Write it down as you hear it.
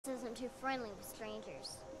isn't too friendly with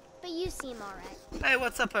strangers, but you seem alright. Hey,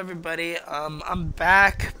 what's up, everybody? I'm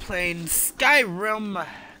back playing Skyrim,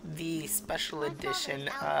 the special edition.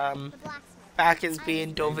 Back as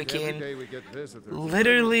being Dovahkiin.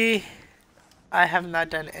 Literally, I have not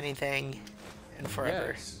done anything in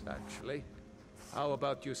forever. Yes, actually. How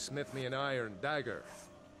about you smith me an iron dagger?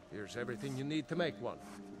 Here's everything you need to make one.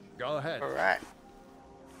 Go ahead. Alright.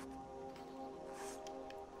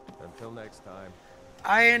 Until next time.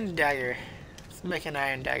 Iron dagger. Let's make an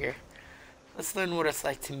iron dagger. Let's learn what it's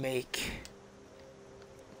like to make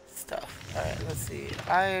stuff. Alright, let's see.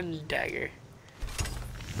 Iron dagger.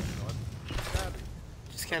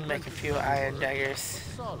 Just gonna make a few iron daggers.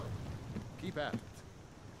 Solid. Keep at it.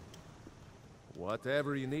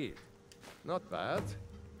 Whatever you need. Not bad,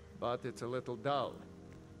 but it's a little dull.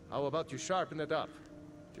 How about you sharpen it up?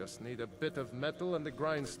 Just need a bit of metal and the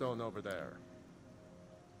grindstone over there.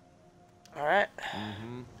 Alright.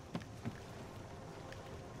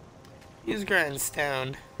 Use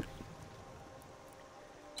grindstone.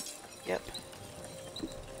 Yep.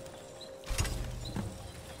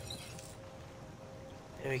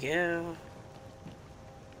 There we go.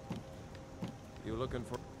 You looking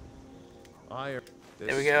for iron?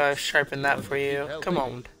 There we go, I've sharpened that for you. Come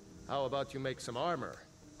on. How about you make some armor?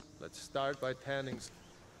 Let's start by tanning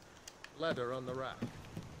leather on the rack.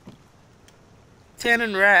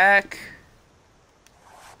 Tannin rack.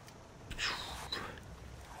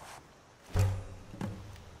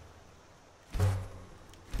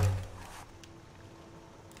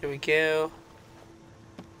 There we go.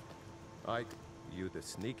 You the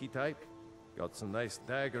sneaky type? Got some nice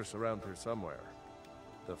daggers around here somewhere.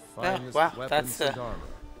 The finest wow, weapons and armor.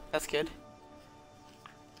 That's good.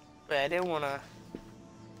 But I didn't wanna.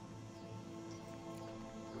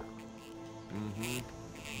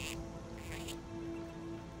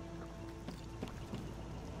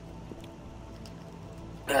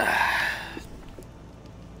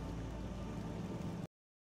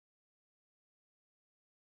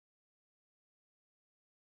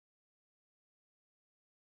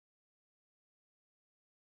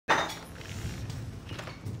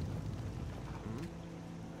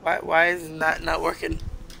 Why is that not working?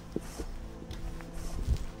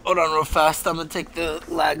 Hold on real fast, I'm gonna take the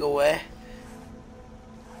lag away.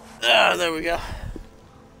 Ah, there we go.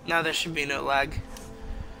 Now there should be no lag.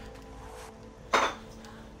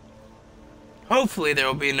 Hopefully there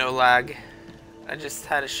will be no lag. I just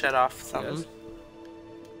had to shut off something. Yes.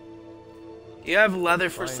 You have leather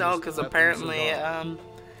for sale? Because apparently, I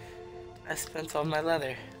spent all my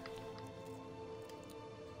leather.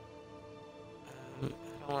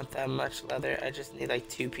 I don't want that much leather. I just need like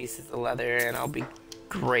 2 pieces of leather and I'll be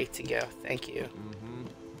great to go. Thank you.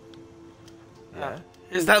 Yeah?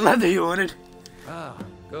 Is that leather you wanted? Ah,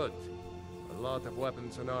 good. A lot of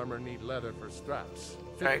weapons and armor need leather for straps.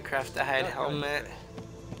 Alright, craft a hide helmet.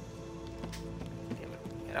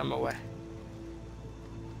 Get out of my way.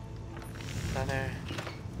 Leather.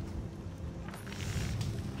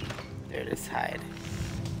 There it is, hide.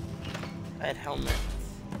 Hide helmet.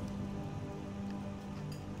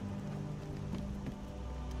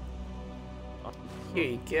 Here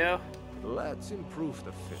you go. Let's improve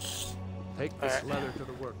the fit. Take this leather to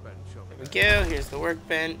the workbench over There we there. go. Here's the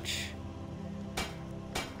workbench.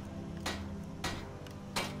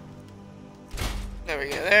 There we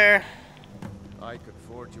go there. I could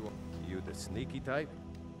forge you. You the sneaky type?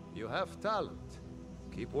 You have talent.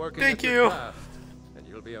 Keep working Thank at you. your craft, and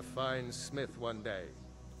you'll be a fine smith one day.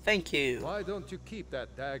 Thank you. Why don't you keep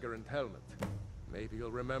that dagger and helmet? Maybe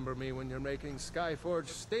you'll remember me when you're making Skyforge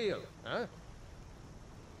steel, huh?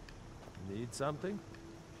 Need something?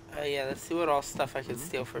 Oh yeah, let's see what all stuff I can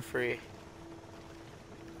steal for free.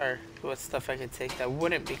 Or what stuff I could take that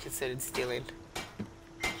wouldn't be considered stealing.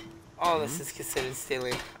 All this is considered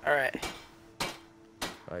stealing. Alright.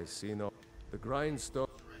 I see no. The grindstone,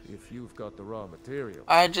 if you've got the raw material.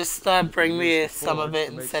 I just bring me some of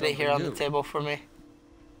it and set it here on the table for me.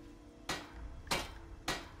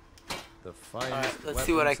 The finest Alright, let's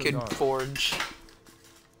see what I weapons and could armor. forge.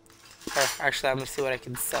 Or actually, I'm gonna see what I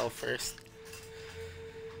can sell first.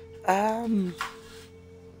 I'll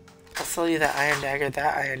sell you that iron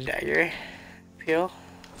dagger. Peel.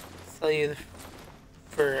 Sell you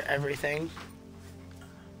for everything.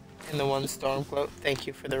 And the 1 storm cloak. Thank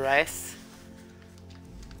you for the rice.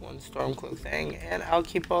 1 storm cloak thing, and I'll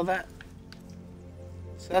keep all that.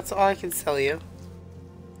 So that's all I can sell you.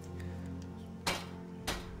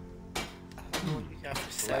 What do you got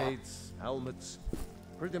for sale? Blades, helmets,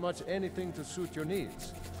 pretty much anything to suit your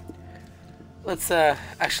needs. Let's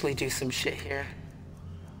actually do some shit here.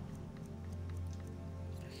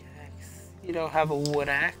 You don't have a wood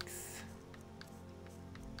axe.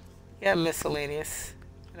 Yeah, miscellaneous.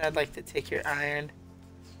 And I'd like to take your iron.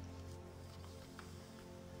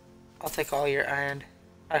 I'll take all your iron.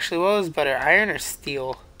 Actually, what was better, iron or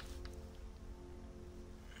steel?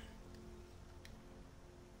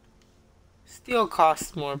 Steel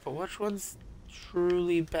costs more, but which one's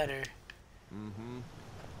truly better?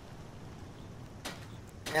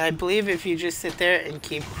 And I believe if you just sit there and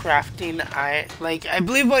keep crafting iron, like, I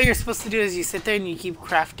believe what you're supposed to do is you sit there and you keep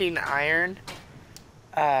crafting iron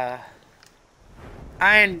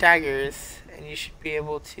daggers, and you should be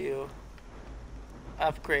able to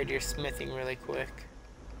upgrade your smithing really quick.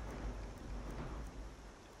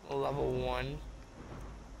 Level 1.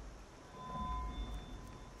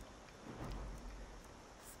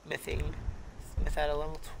 Smithing. Smith at a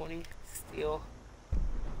level 20. Steel.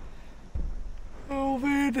 Oh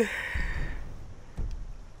man.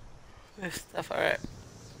 This stuff, alright.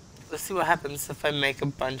 Let's see what happens if I make a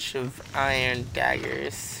bunch of iron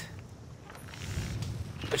daggers.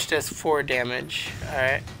 Which does 4 damage.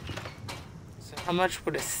 Alright. So how much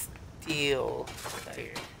would a steel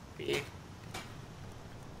dagger be?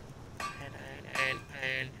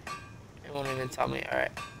 Iron. It won't even tell me.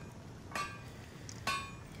 Alright.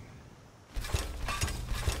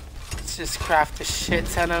 Let's just craft a shit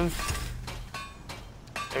ton of...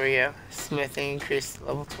 There we go. Smithing increased to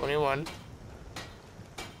level 21.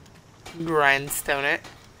 Grindstone it.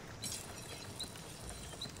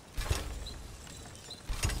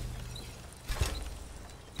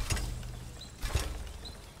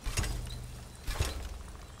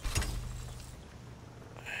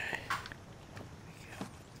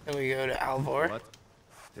 Then we go to Alvor. What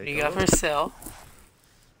do you got for sale?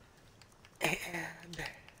 And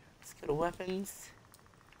let's go to weapons.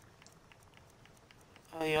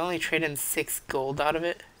 Oh, you only trade in 6 gold out of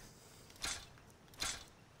it?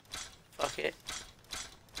 Fuck it.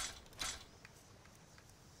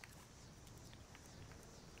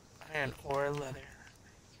 Iron ore, leather.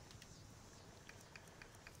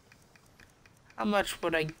 How much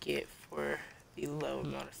would I get for the low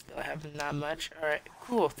amount of steel I have? Not much. Alright,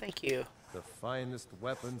 cool, thank you. The finest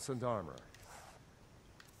weapons and armor.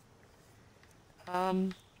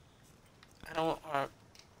 I don't want...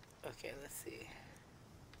 Okay, let's see.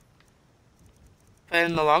 But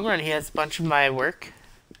in the long run, he has a bunch of my work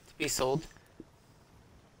to be sold.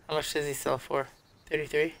 How much does he sell for?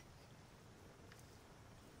 33?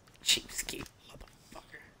 Cheapskate,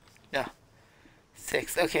 motherfucker. No.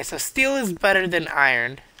 6. Okay, so steel is better than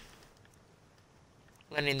iron.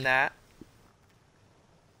 Learning that.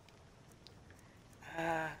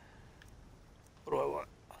 What do I want?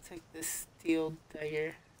 I'll take this steel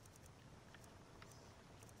dagger.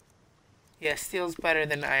 Yeah, steel's better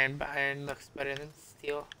than iron, but iron looks better than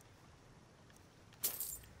steel.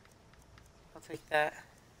 I'll take that.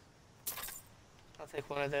 I'll take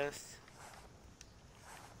one of those.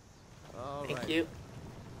 Thank you.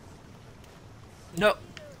 No.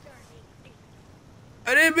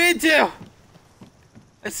 I didn't mean to!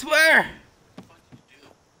 I swear!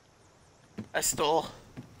 I stole.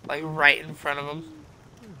 Like right in front of them.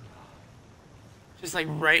 Just like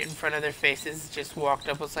right in front of their faces. Just walked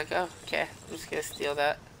up, was like, oh, okay, I'm just gonna steal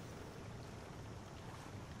that.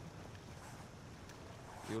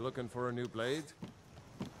 You looking for a new blade?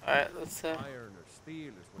 Alright, let's Iron or steel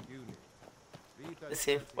is what you need. Let's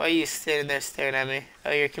see. Why are you standing there staring at me?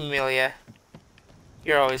 Oh, you're Camellia.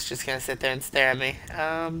 You're always just gonna sit there and stare at me.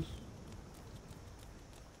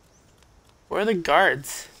 Where are the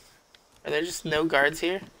guards? Are there just no guards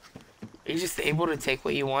here? Are you just able to take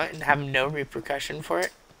what you want and have no repercussion for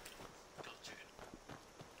it?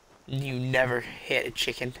 You never hit a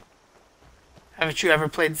chicken. Haven't you ever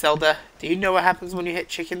played Zelda? Do you know what happens when you hit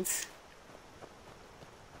chickens?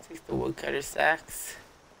 Take the woodcutter's axe.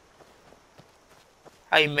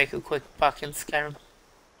 How you make a quick buck in Skyrim.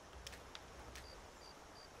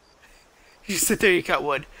 You sit there, you cut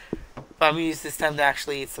wood. But I'm gonna use this time to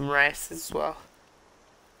actually eat some rice as well.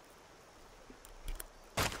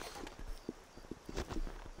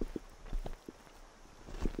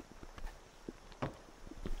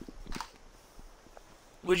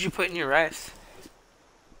 What'd you put in your rice?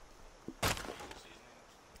 Can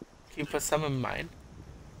you put some in mine?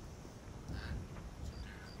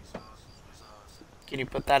 Can you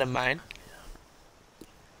put that in mine?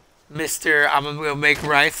 Mister, I'm gonna make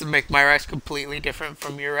rice and make my rice completely different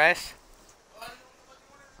from your rice.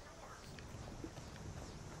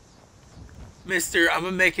 Mister, I'm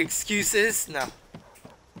gonna make excuses. No.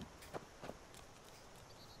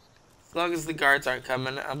 As long as the guards aren't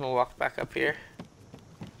coming, I'm gonna walk back up here.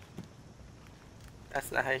 That's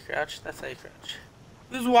not how you crouch. That's how you crouch.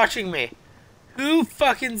 Who's watching me? Who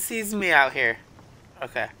fucking sees me out here?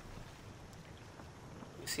 Okay.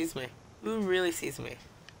 Who sees me? Who really sees me?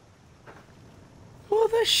 Who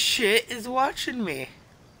the shit is watching me?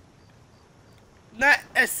 Not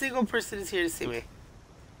a single person is here to see me.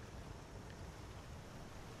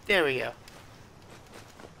 There we go.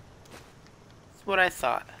 That's what I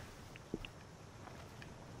thought.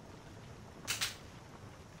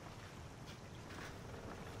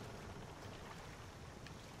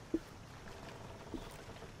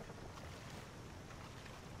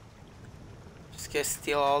 Just gonna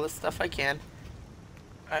steal all the stuff I can.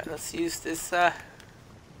 Alright, let's use this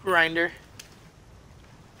grinder.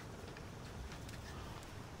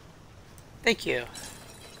 Thank you.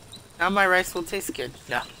 Now my rice will taste good.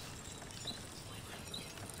 No.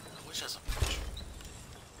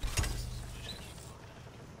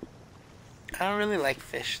 I don't really like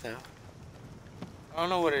fish though. I don't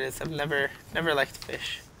know what it is. I've never liked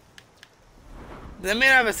fish. Does that mean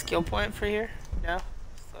I have a skill point for here? No?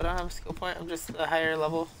 So I don't have a skill point. I'm just a higher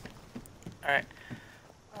level. Alright.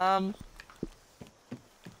 I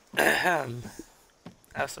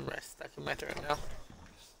have some rice stuck in my throat now.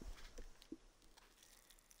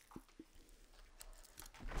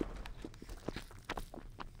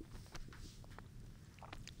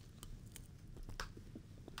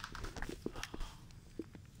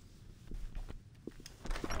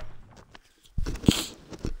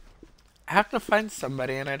 I have to find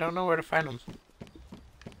somebody and I don't know where to find them.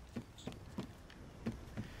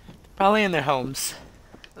 Probably in their homes.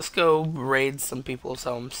 Let's go raid some people's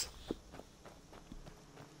homes.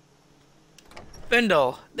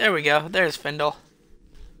 Findle. There we go. There's Findle.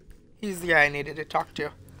 He's the guy I needed to talk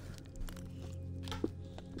to.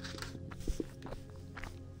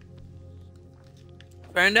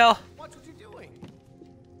 Findle? Watch what you're doing.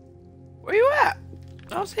 Where you at?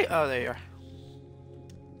 I don't see. Oh, there you are.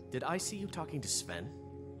 Did I see you talking to Sven?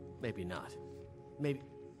 Maybe not. Maybe...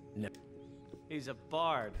 No. He's a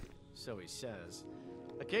bard, so he says.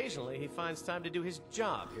 Occasionally, he finds time to do his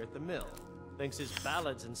job here at the mill. Thinks his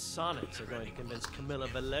ballads and sonnets are going to convince Camilla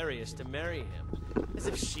Valerius to marry him. As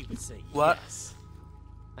if she would say What? yes.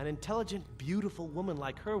 An intelligent, beautiful woman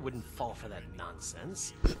like her wouldn't fall for that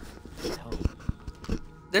nonsense. No.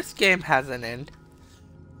 This game has an end.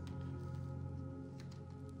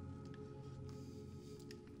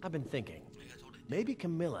 I've been thinking. Maybe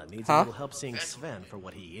Camilla needs Huh? a little help seeing Sven for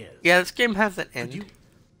what he is. Yeah, this game has an end.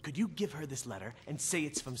 Could you give her this letter and say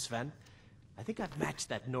it's from Sven? I think I've matched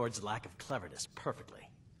that Nord's lack of cleverness perfectly.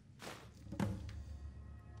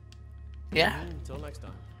 Yeah. Until next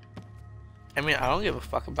time. I mean, I don't give a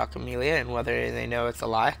fuck about Camellia and whether they know it's a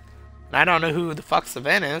lie. And I don't know who the fuck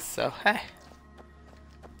Sven is, so hey.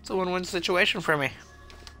 It's a win-win situation for me.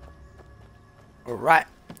 Alright.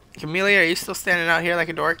 Camellia, are you still standing out here like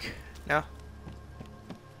a dork? No?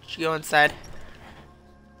 Should go inside.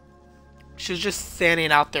 She's just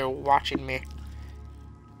standing out there watching me.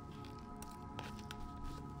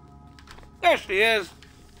 There she is.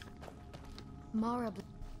 Mara,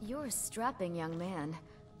 you're a strapping young man.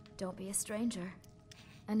 Don't be a stranger.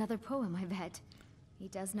 Another poem, I bet. He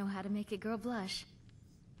does know how to make a girl blush.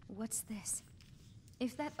 What's this?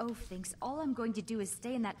 If that oaf thinks all I'm going to do is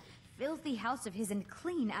stay in that filthy house of his and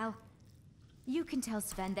clean, You can tell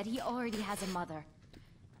Sven that he already has a mother.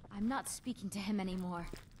 I'm not speaking to him anymore.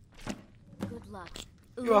 Good luck.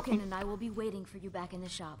 You're welcome. Lucan and I will be waiting for you back in the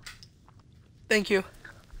shop. Thank you.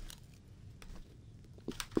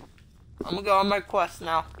 I'm gonna go on my quest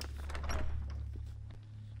now.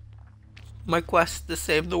 My quest to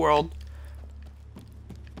save the world.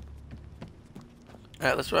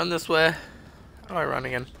 Alright, let's run this way. How do I run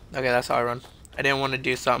again? Okay, that's how I run. I didn't want to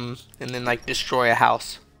do something and then like destroy a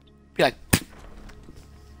house. Be like,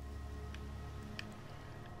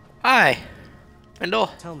 hi, Findle.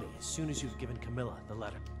 Tell me as soon as you've given Camilla the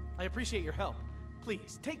letter. I appreciate your help.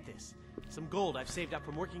 Please, take this. Some gold I've saved up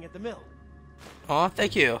from working at the mill. Oh,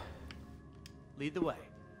 thank you. Lead the way.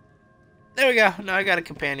 There we go. Now I got a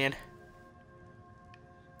companion.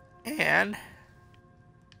 And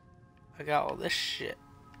I got all this shit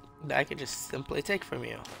that I could just simply take from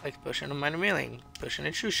you. Like pushing a minor mealing, pushing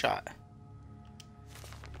a true shot.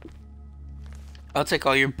 I'll take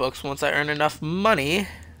all your books once I earn enough money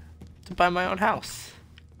to buy my own house.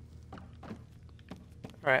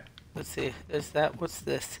 Alright, let's see. There's that. What's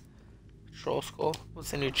this? Troll skull.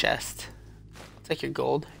 What's in your chest? Take your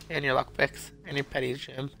gold, and your lockpicks, and your petty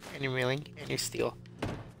gem, and your mealing, and your steel.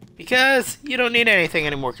 Because you don't need anything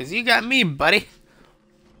anymore, because you got me, buddy.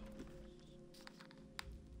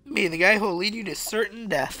 Me, the guy who will lead you to certain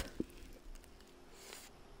death.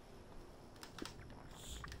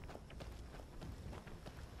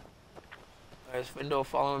 Is Vindel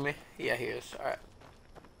following me? Yeah, he is. Alright.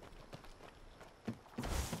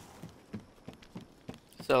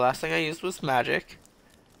 So last thing I used was magic.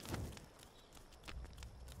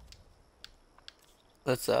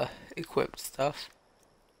 Let's equip stuff.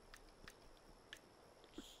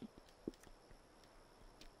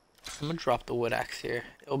 I'm gonna drop the wood axe here.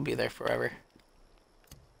 It'll be there forever.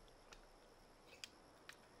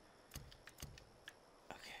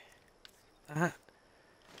 Okay. That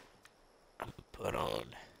I'm gonna put on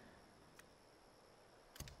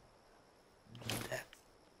that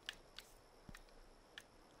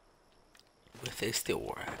with a steel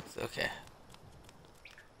war axe. Okay.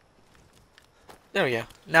 There we go.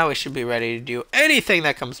 Now we should be ready to do anything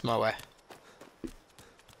that comes my way.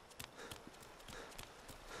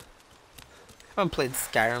 I haven't played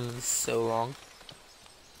Skyrim in so long.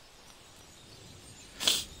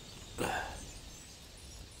 How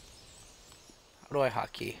do I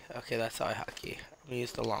hotkey? Okay, that's how I hotkey. I'm gonna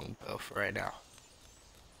use the longbow for right now.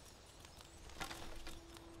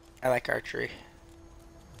 I like archery.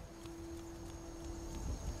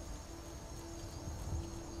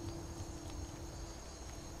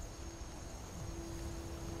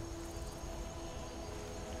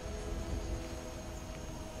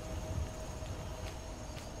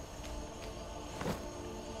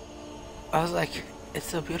 I was like, it's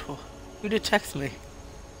so beautiful. Who detects me?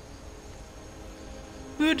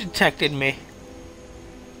 Who detected me?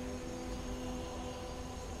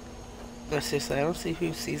 No, seriously, I don't see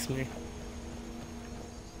who sees me.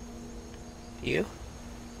 You?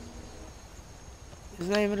 There's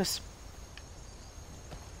not even a...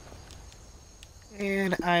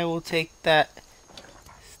 And I will take that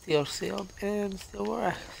steel shield and steel war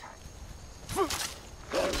axe.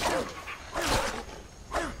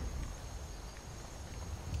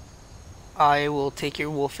 I will take your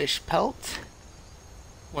wolfish pelt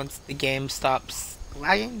once the game stops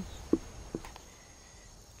lagging.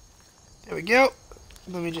 There we go.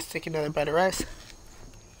 Let me just take another bite of rice.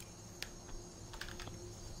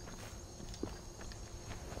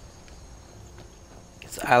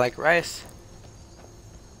 Because I like rice.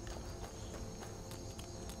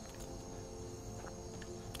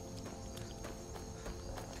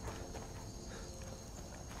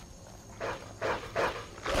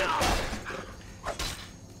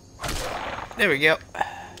 There we go.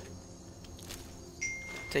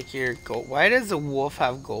 Take your gold. Why does a wolf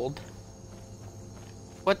have gold?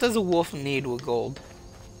 What does a wolf need with gold?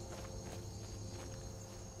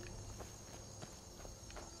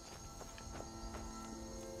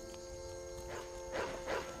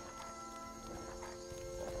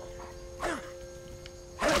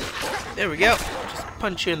 There we go. Just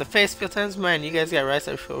punch you in the face a few times. Man, you guys got rice,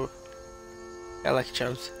 I'm sure. Got Lucky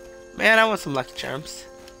Charms. Man, I want some Lucky Charms.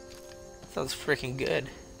 Sounds freaking good.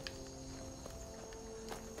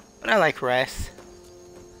 But I like rice.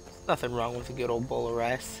 There's nothing wrong with a good old bowl of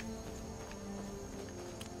rice.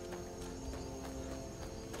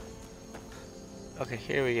 Okay,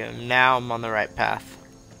 here we go. Now I'm on the right path.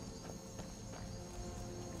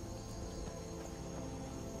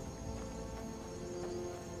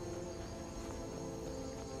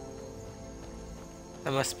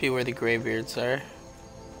 That must be where the graybeards are.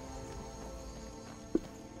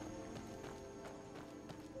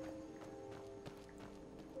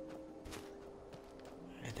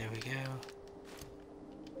 Alright, there we go.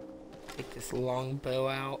 Take this long bow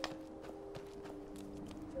out.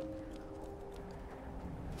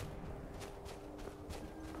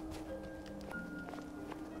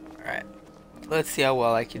 Alright. Let's see how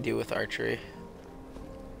well I can do with archery.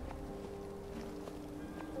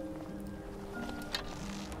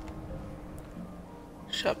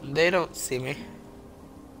 Shut up, they don't see me.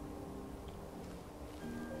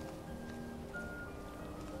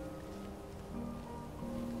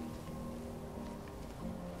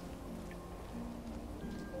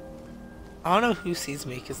 I don't know who sees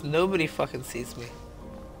me, because nobody fucking sees me.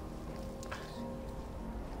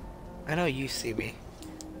 I know you see me.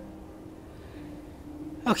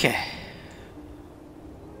 Okay.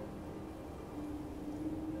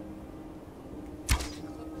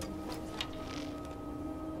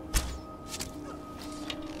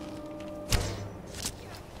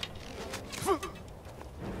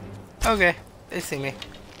 Okay, they see me.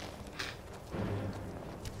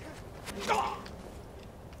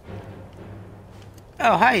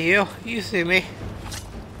 Oh, hi you. You see me.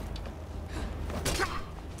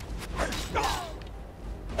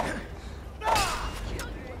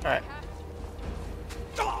 Alright.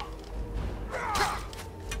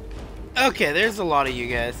 Okay, there's a lot of you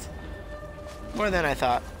guys. More than I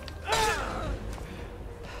thought.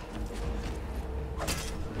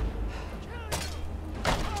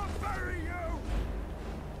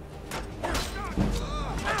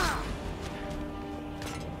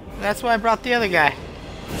 That's why I brought the other guy.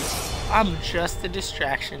 I'm just a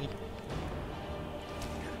distraction.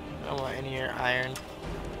 I don't want any of your iron.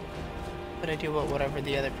 But I do want whatever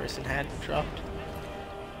the other person had dropped.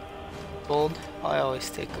 Gold? I always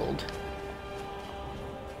take gold.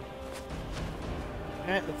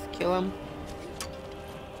 Alright, let's kill him.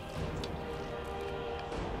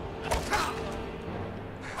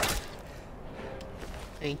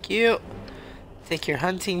 Thank you. Take your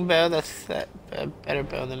hunting bow, that's a better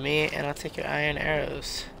bow than me, and I'll take your iron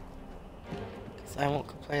arrows. Because I won't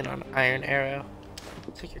complain on iron arrow.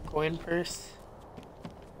 Take your coin purse.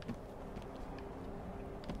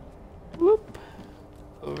 Whoop.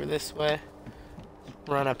 Over this way.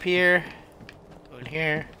 Run up here. Go in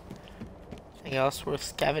here. Anything else worth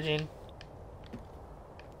scavenging?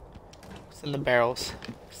 What's in the barrels?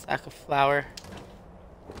 Sack of flour.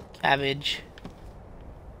 Cabbage.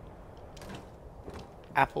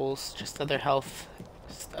 Apples. Just other health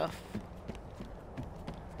stuff.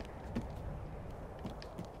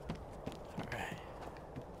 Alright.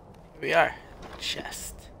 Here we are.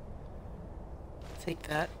 Chest. Take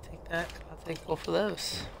that. Take that. I'll take both of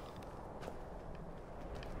those.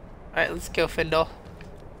 Alright, let's go, Findle.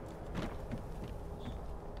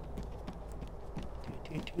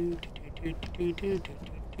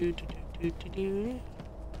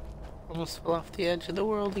 Almost fell off the edge of the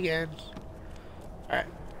world again. Alright,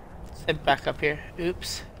 let's head back up here.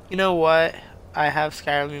 Oops. You know what? I have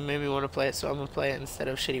Skyrim, you made me want to play it, so I'm going to play it instead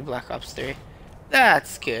of shitty Black Ops 3.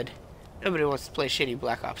 That's good. Nobody wants to play shitty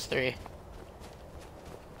Black Ops 3.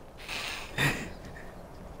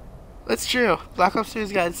 That's true. Black Ops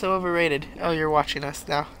 3's gotten so overrated. Oh, you're watching us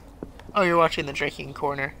now. Oh, you're watching the drinking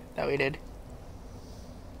corner that we did.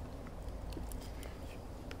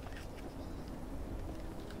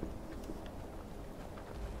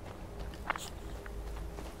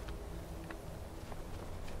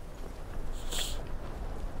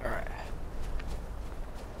 Alright.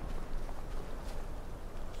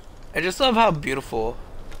 I just love how beautiful,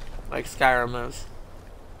 like, Skyrim is.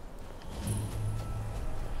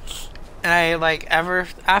 And I, like,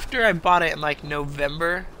 after I bought it in, like,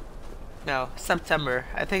 September.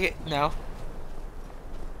 I think no.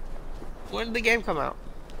 When did the game come out?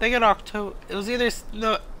 I think in October. It was either,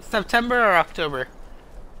 September or October.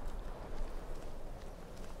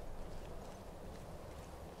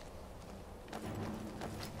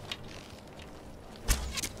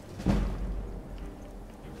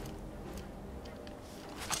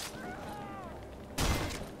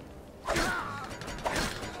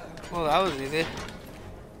 Well, that was easy.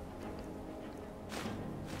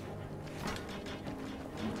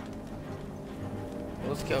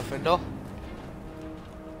 Let's go, Findle.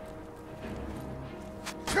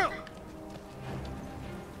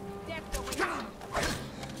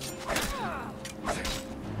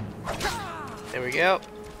 There we go.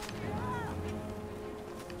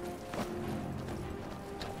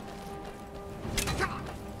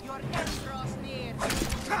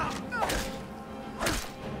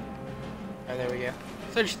 Oh, there we go.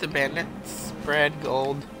 Search the bandits. Spread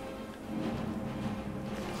gold.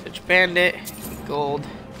 Search bandit. Gold.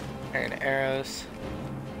 Iron arrows.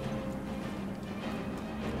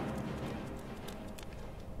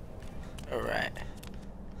 Alright.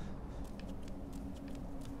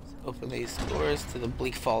 Let's open these doors to the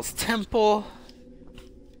Bleak Falls Temple.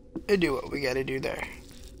 And do what we gotta do there.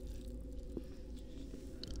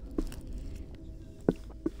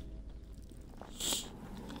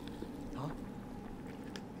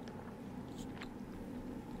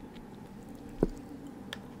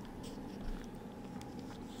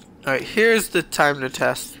 Alright, here's the time to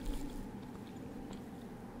test.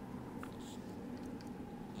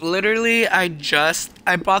 Literally, I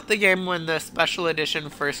bought the game when the special edition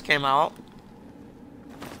first came out.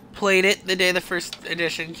 Played it the day the first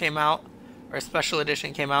edition came out, or special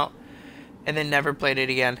edition came out, and then never played it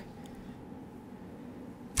again.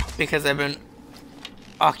 Because I've been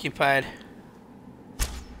occupied.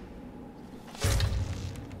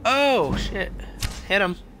 Oh, shit. Hit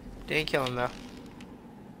him. Didn't kill him, though.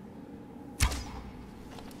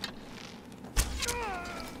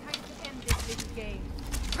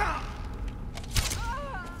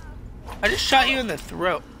 I just shot you in the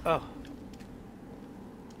throat. Oh.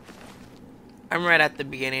 I'm right at the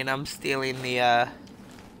beginning. I'm stealing the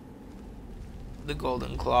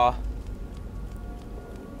golden claw.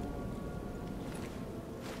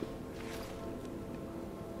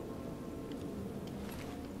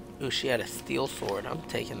 Ooh, she had a steel sword. I'm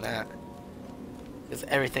taking that. Because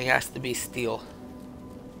everything has to be steel.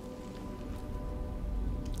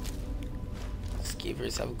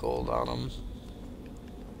 Skeevers have gold on them.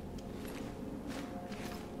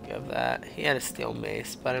 You have that. He had a steel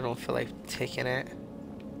mace, but I don't feel like taking it.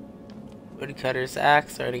 Woodcutter's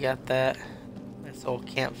axe, already got that. Nice old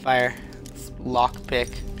campfire.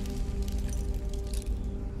 Lockpick.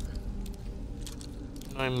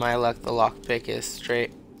 Knowing my luck, the lockpick is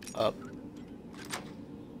straight up.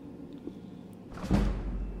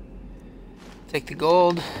 Take the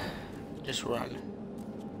gold, just run.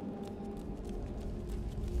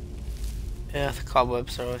 Yeah, the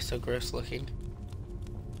cobwebs are always so gross looking.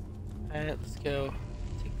 Alright, let's go.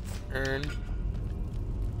 Take this urn.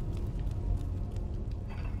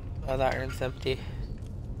 Oh, that urn's empty.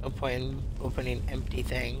 No point in opening empty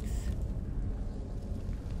things.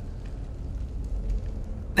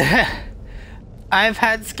 I've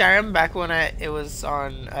had Skyrim back when it was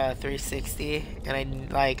on 360,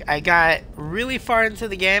 and I got really far into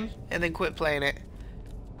the game and then quit playing it.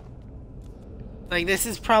 Like, this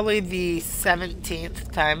is probably the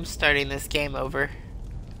 17th time starting this game over.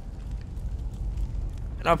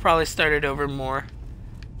 And I'll probably start it over more.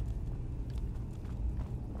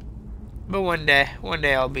 But one day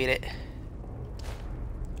I'll beat it.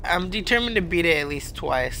 I'm determined to beat it at least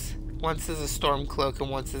twice. Once as a Stormcloak and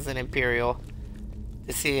once as an Imperial.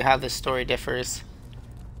 To see how the story differs.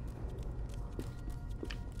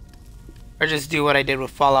 Or just do what I did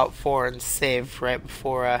with Fallout 4 and save right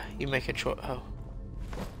before you make a choice. Oh.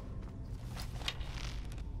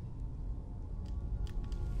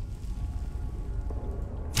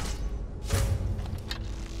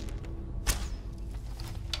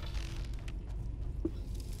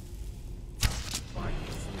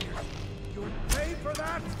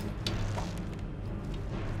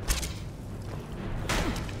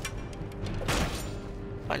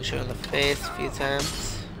 Punch you in the face a few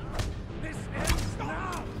times.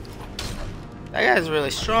 That guy's really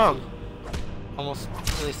strong. Almost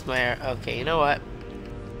released my air. Okay, you know what?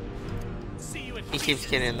 He keeps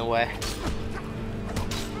getting in the way.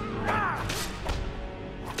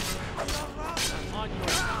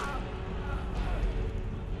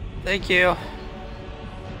 Thank you.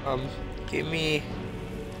 Give me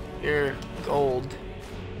your gold.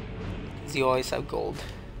 Because you always have gold.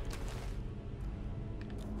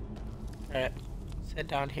 Alright, let's head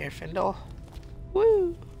down here, Findle.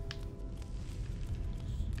 Woo!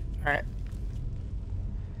 Alright.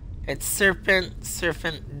 It's serpent,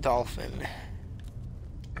 dolphin.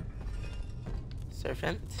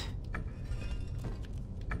 Serpent.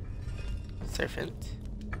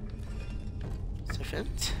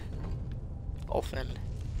 Dolphin.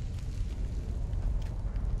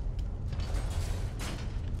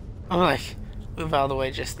 I'm like, move out of the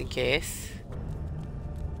way just in case.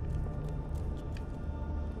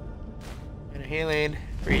 Healing,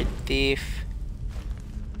 read thief.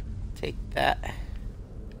 Take that.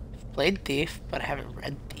 I've played thief, but I haven't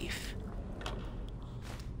read thief.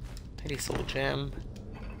 Teddy soul gem.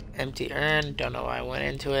 Empty urn. Don't know why I went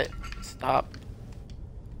into it. Stop.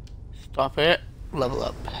 Stop it. Level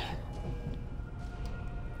up.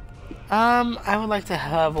 I would like to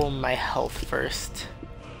level my health first.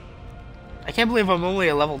 I can't believe I'm only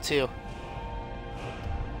a level 2.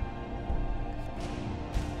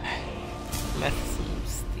 Some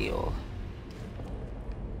steel.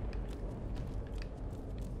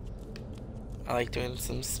 I like doing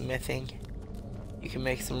some smithing. You can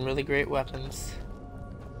make some really great weapons.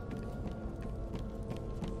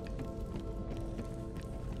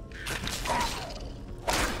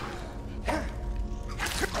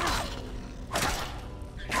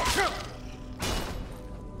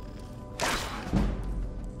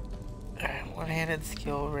 Alright, one-handed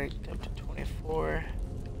skill ranked up to 24.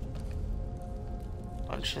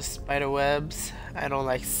 Bunch of spider webs. I don't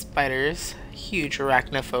like spiders. Huge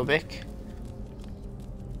arachnophobic.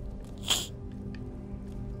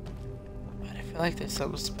 But I feel like there's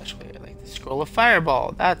something special here. Like the scroll of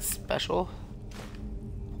fireball. That's special.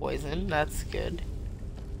 Poison. That's good.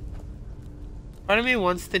 Part of me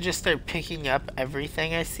wants to just start picking up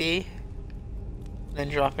everything I see. And then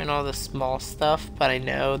dropping all the small stuff. But I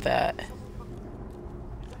know that...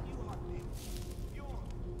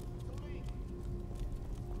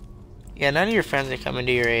 yeah, none of your friends are coming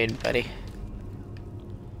to your aid, buddy.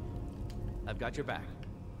 I've got your back.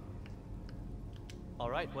 All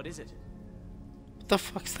right, what is it? What the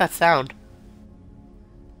fuck's that sound?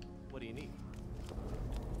 What do you need?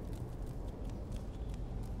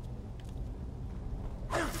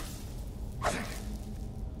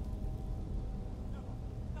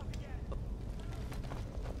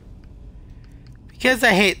 Because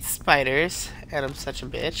I hate spiders, and I'm such a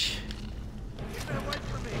bitch.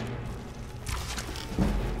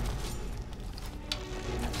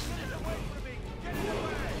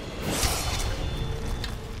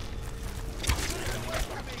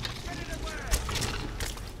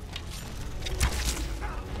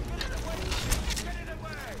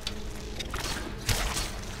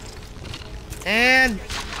 And...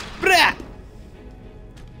 Brah!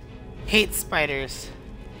 Hate spiders.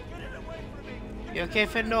 You okay,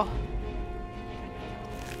 Findle?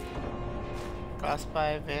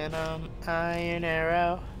 Frostbite, Venom, Iron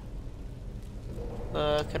Arrow.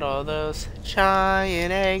 Look at all those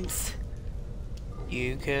giant eggs.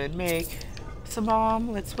 You could make some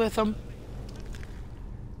omelets with them.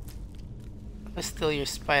 I'll steal your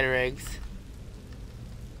spider eggs.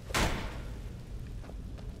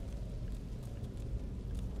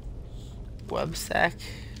 Web sack.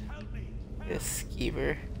 This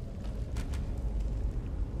skeever.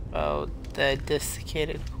 Oh, the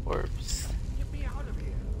desiccated corpse.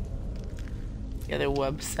 The other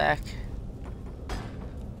web sack.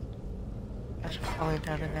 Gosh, I'm falling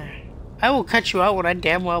down in there. I will cut you out when I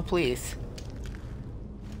damn well please.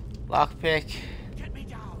 Lockpick.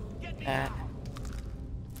 That.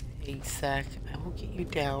 Egg sack. I will get you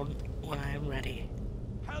down when I am ready.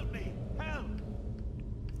 Help me! Help!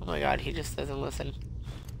 Oh my god, he just doesn't listen.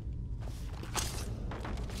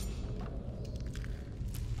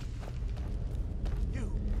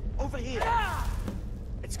 You! Over here!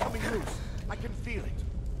 It's coming loose. I can feel it.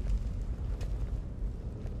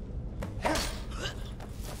 You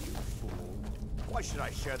fool. Why should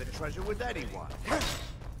I share the treasure with anyone?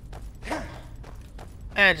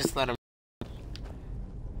 Just let him.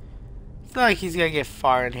 It's not like he's gonna get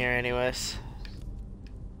far in here anyways.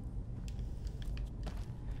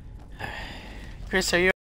 Chris, are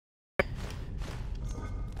you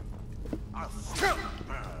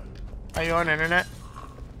on internet?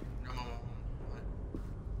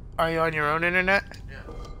 Are you on your own internet?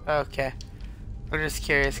 Yeah. Okay. I'm just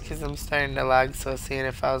curious because I'm starting to lag, so seeing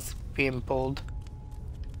if I was being pulled.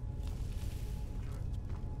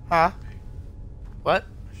 Huh? What?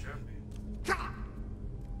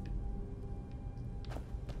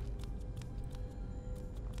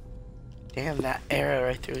 Damn, that arrow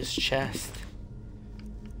right through his chest.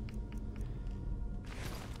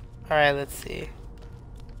 Alright, let's see.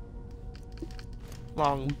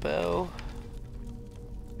 Long bow.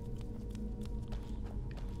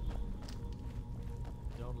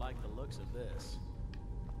 Don't like the looks of this.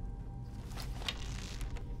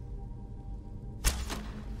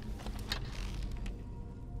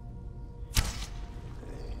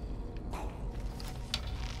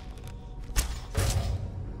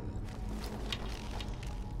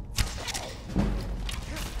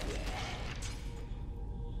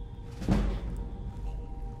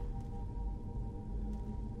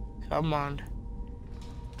 Come on.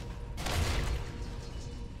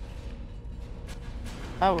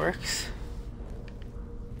 That works.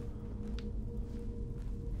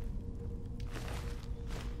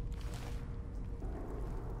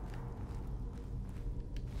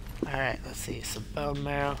 Alright, let's see. Some bone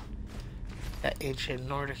marrow. That ancient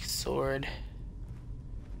Nordic sword.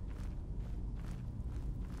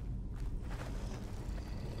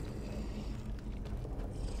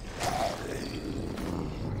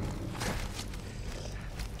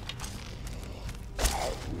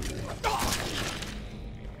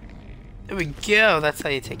 There we go. That's how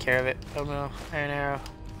you take care of it. Bone marrow, iron arrow,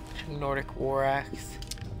 Nordic war axe,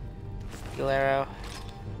 steel arrow.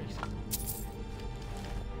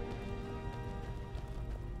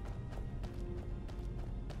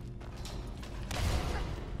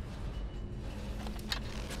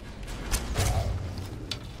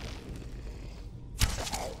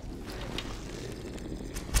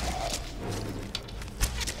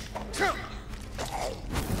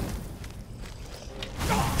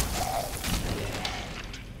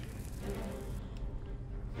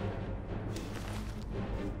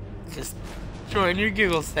 Just throwing your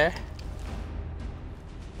giggles there.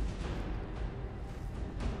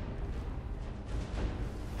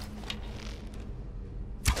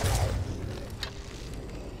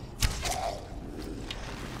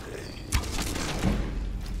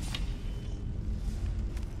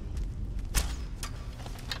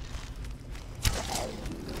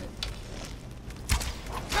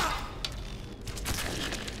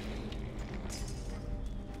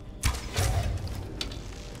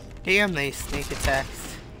 Damn, they sneak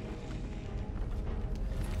attacks.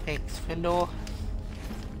 Thanks, Findle.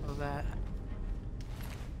 All that.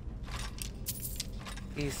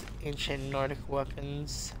 These ancient Nordic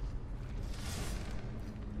weapons.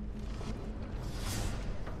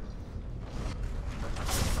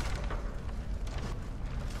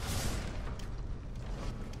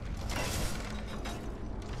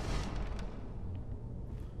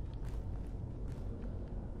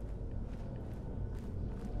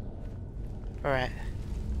 All right.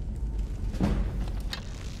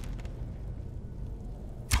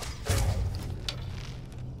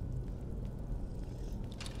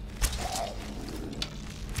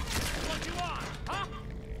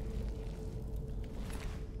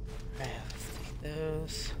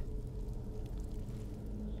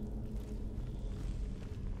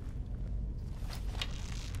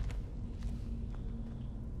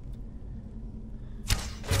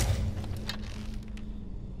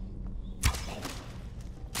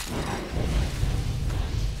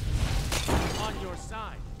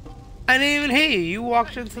 I didn't even hit you. You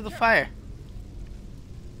walked into the fire.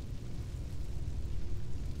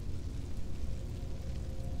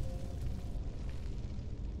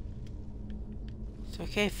 It's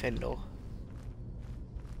okay, Findle.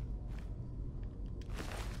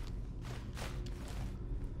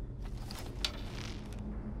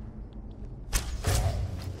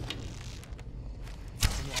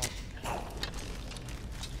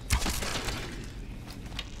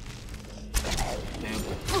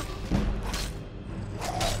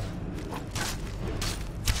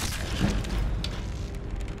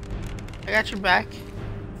 I got your back.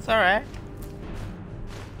 It's alright.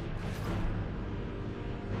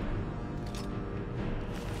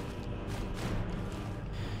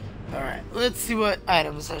 Alright, let's see what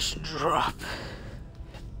items I should drop.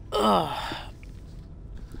 Ugh.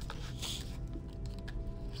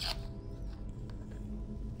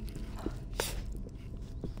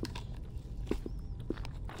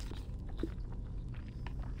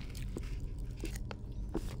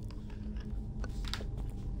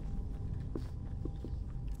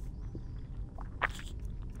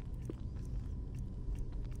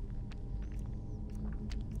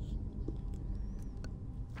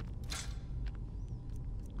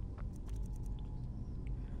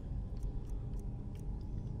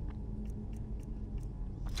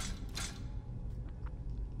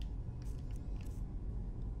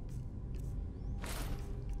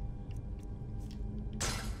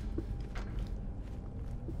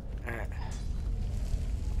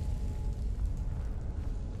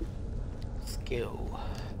 Go.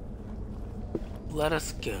 Let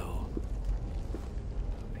us go.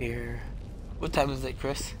 Up here. What time is it,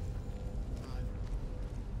 Chris?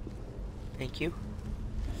 Thank you.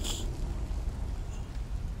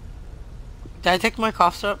 Did I take my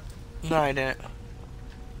cough syrup? No, I didn't.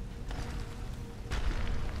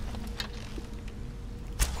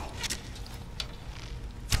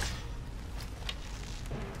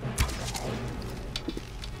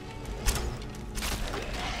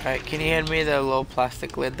 Alright, can you hand me the little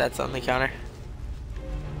plastic lid that's on the counter?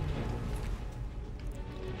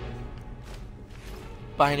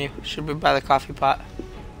 Behind you. Should be by the coffee pot.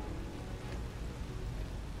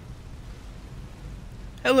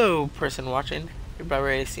 Hello, person watching. You're about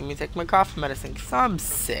ready to see me take my cough medicine because I'm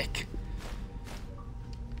sick.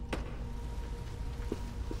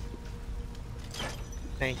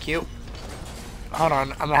 Thank you. Hold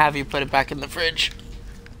on, I'm gonna have you put it back in the fridge.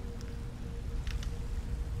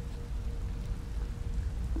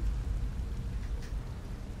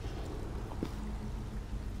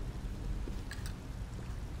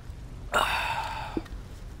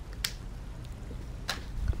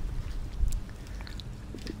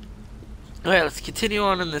 Alright, let's continue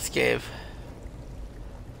on in this cave.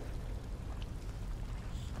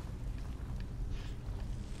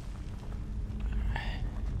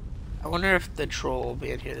 I wonder if the troll will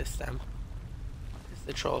be in here this time. It's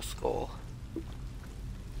the troll skull.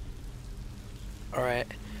 Alright,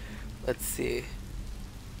 let's see.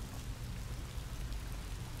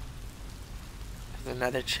 There's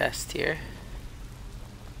another chest here.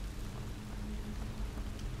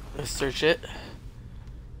 Let's search it.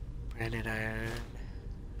 Branded iron.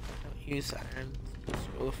 Don't use iron. Let's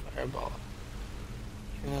roll a fireball.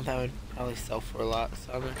 Even though that would probably sell for a lot,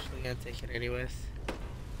 so I'm actually gonna take it anyways.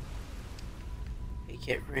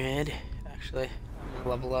 Get rid. Actually, I'm gonna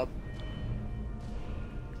level up.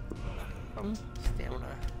 Stamina.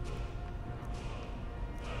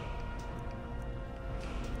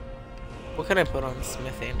 What can I put on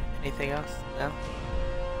smithing? Anything else? No?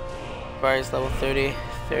 Requires level 30,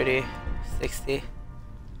 30, 60.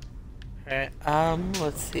 Alright,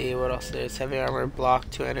 let's see what else there is. Heavy armor, block,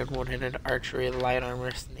 two-handed, one-handed, archery, light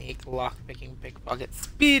armor, sneak, lockpicking, pickpocket,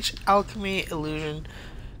 speech, alchemy, illusion,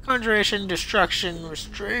 conjuration, destruction,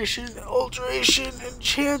 restoration, alteration,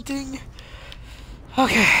 enchanting.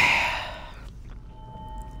 Okay.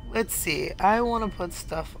 Let's see. I want to put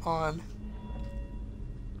stuff on.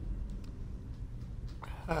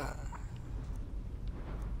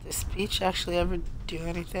 Does speech actually ever do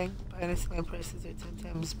anything? Buy any slam prices are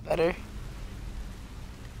 10 times better.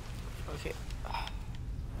 Okay.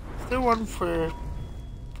 Is there one for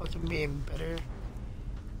fucking being better?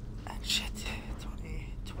 Ah, shit.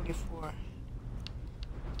 20, 24.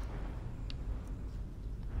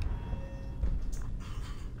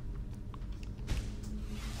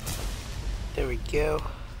 There we go.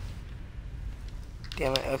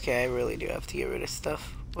 Damn it. Okay, I really do have to get rid of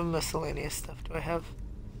stuff. What miscellaneous stuff do I have?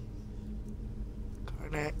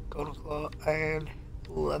 Garnet, golden claw, iron,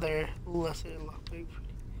 leather, lesser, lockpick,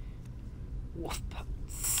 wolf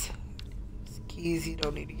pelts. Keys you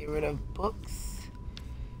don't need to get rid of. Books,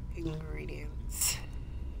 Ingredients.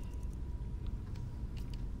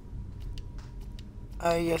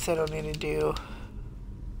 I guess I don't need to do.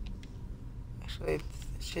 Actually, that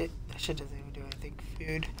shit doesn't even do anything.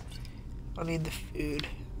 Food. I'll need the food.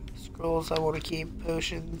 Scrolls I want to keep.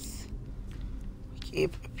 Potions.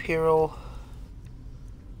 Keep apparel.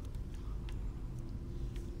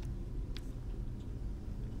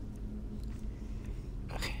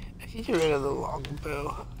 Okay, I can get rid of the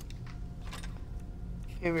longbow.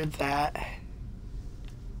 Favored that.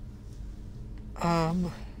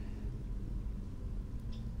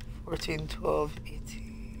 14, 12,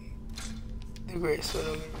 18. The great sword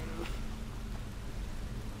I'll get rid of.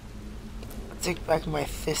 I'll take back my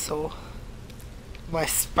thistle. My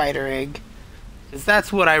spider egg. Because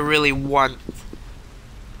that's what I really want.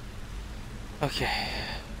 Okay.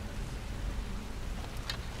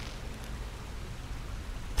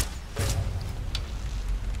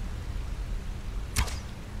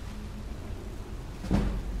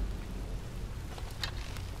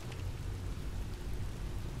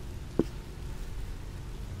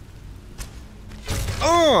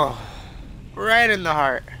 Oh! Right in the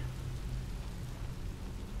heart.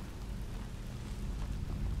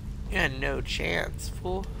 Yeah, no chance,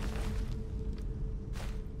 fool.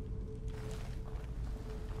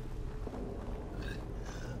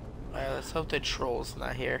 Alright, let's hope the troll's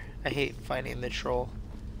not here. I hate fighting the troll.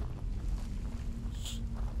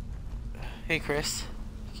 Hey, Chris.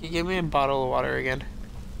 Can you give me a bottle of water again?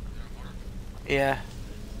 Yeah.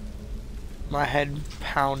 My head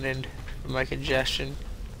pounded from my congestion.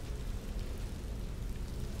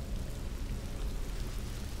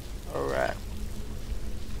 Alright.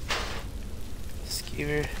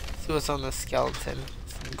 Skewer. See what's on the skeleton.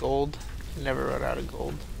 Some gold. Never run out of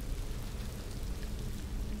gold.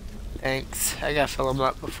 Thanks. I gotta fill them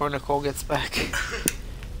up before Nicole gets back.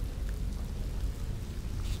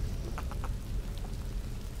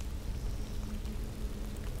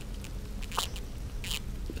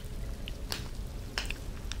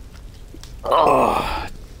 Oh.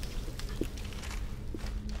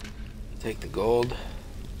 Take the gold.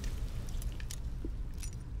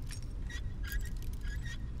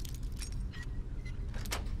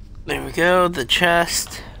 There we go, the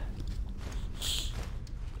chest.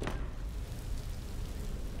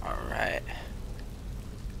 Alright.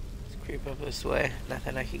 Let's creep up this way.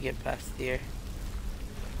 Nothing I could get past here.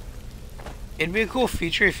 It'd be a cool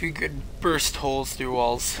feature if you could burst holes through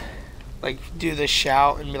walls. Like, do the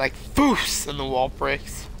shout and be like, foos! And the wall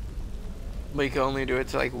breaks. But you can only do it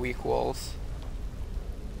to, like, weak walls.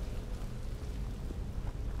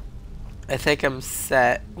 I think I'm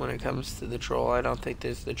set when it comes to the troll. I don't think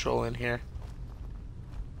there's the troll in here.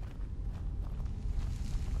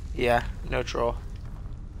 Yeah, no troll.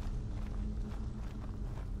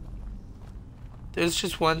 There's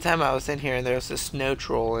just one time I was in here and there was a snow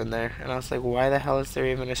troll in there. And I was like, why the hell is there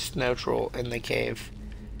even a snow troll in the cave?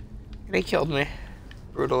 And he killed me.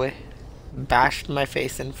 Brutally. Bashed my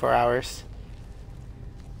face in for hours.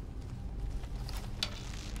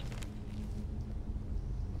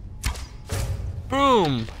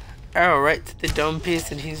 Boom! Arrow right to the dome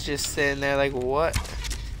piece, and he's just sitting there like, what?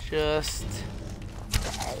 Just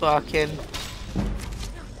fucking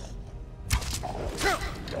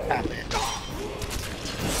happen.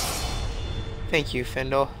 Thank you,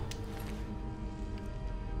 Findle.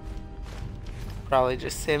 Probably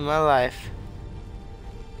just saved my life.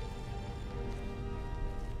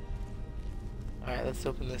 Alright, let's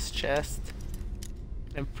open this chest.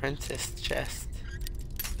 An apprentice chest.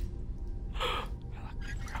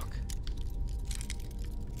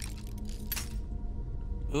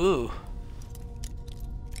 Ooh.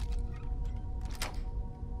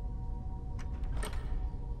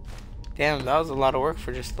 Damn, that was a lot of work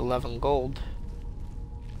for just 11 gold.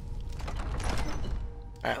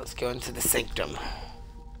 Alright, let's go into the sanctum.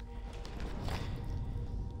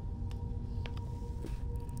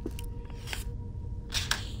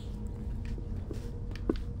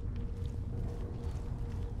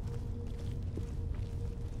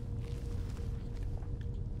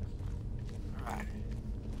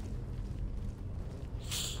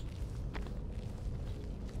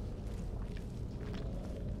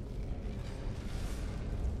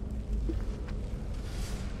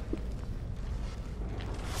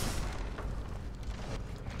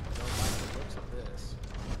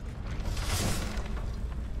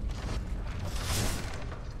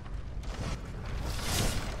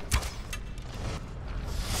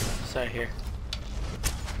 Sorry, here.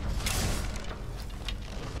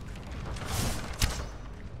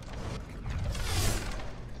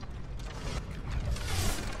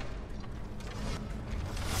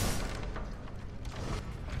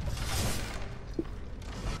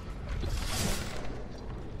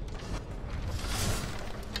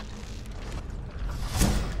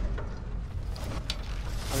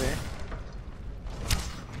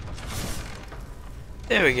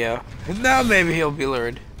 There we go. Now maybe he'll be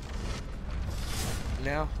lured.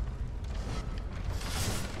 Now.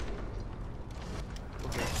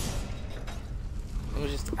 Okay. Let me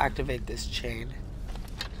just activate this chain.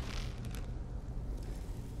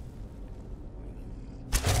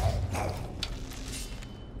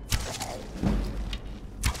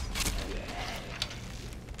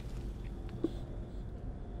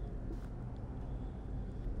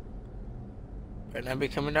 Better not be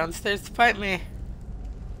coming downstairs to fight me.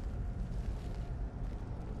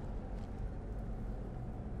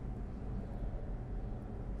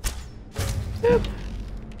 Boop.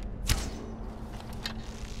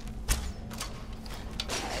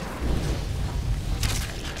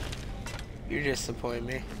 You're disappointing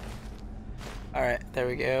me. Alright, there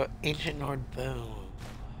we go. Ancient Nord boom.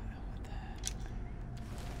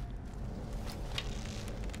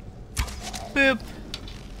 Boop.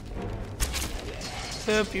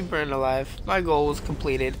 Boop, you burned alive. My goal was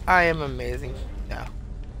completed. I am amazing. No.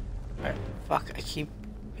 Alright, fuck, I keep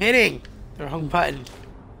hitting the wrong button.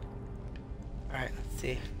 Alright, let's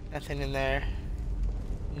see. Nothing in there.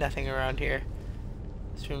 Nothing around here.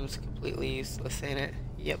 This room's completely useless, ain't it?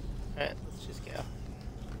 Yep. Alright, let's just go.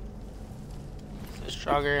 So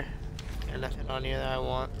stronger. Got nothing on here that I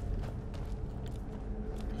want.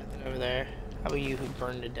 Nothing over there. How about you who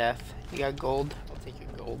burned to death? You got gold? I'll take your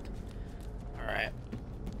gold. Alright.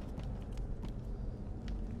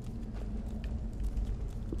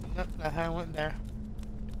 Nope, nothing went there.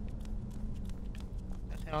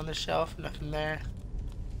 Nothing on the shelf, nothing there.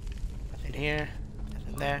 Nothing here,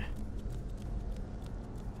 nothing there.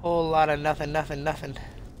 Whole lot of nothing, nothing, nothing.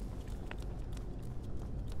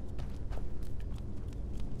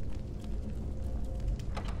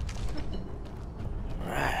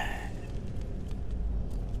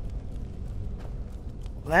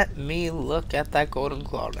 Let me look at that golden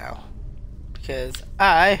claw now, because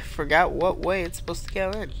I forgot what way it's supposed to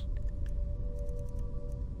go in.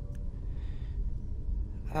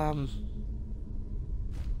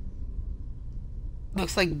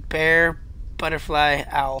 Looks like bear, butterfly,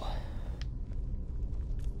 owl.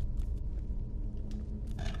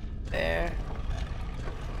 Bear.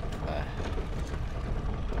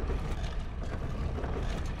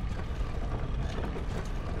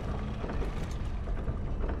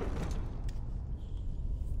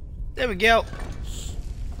 There we go.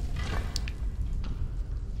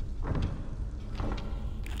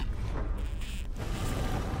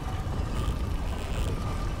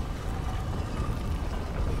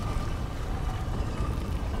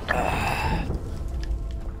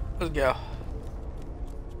 Let's go.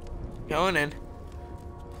 Going in.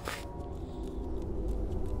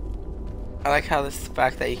 I like how this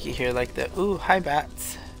fact that you can hear like the ooh, hi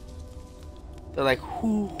bats. They're like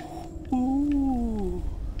whoo, whoo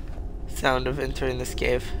sound of entering this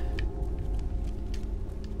cave.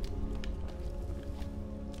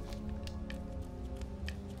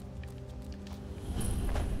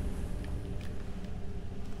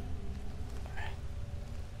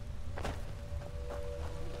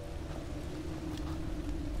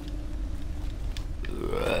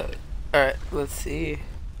 Alright, let's see.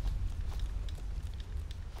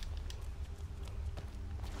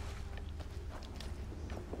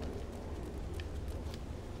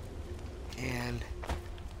 And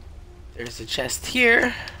there's a chest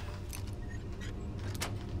here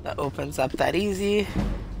that opens up that easy.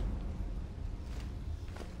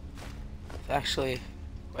 There's actually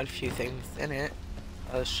quite a few things in it.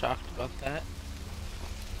 I was shocked about that.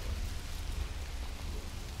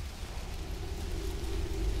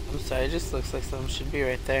 I'm sorry, it just looks like something should be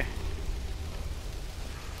right there.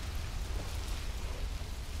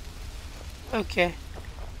 Okay,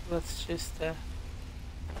 let's just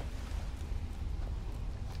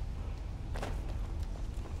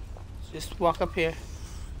walk up here.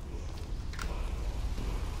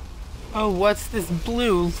 Oh, what's this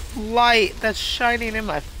blue light that's shining in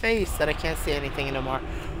my face that I can't see anything anymore?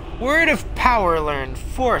 Word of power learned.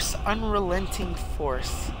 Force, unrelenting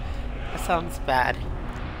force. That sounds bad.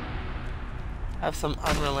 I have some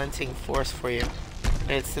unrelenting force for you.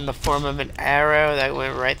 It's in the form of an arrow that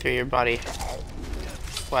went right through your body.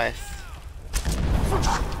 Twice.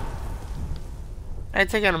 I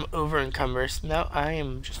think I'm over encumbered. No, I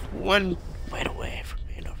am just one bite away from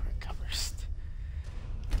being over encumbered.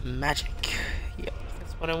 Magic. Yep,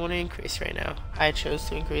 that's what I want to increase right now. I chose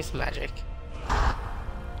to increase magic.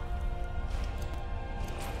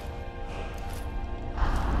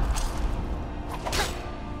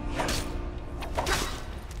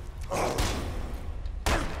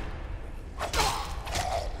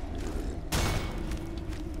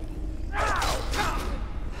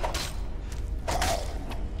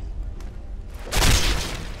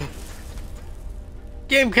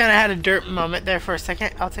 Game kind of had a dirt moment there for a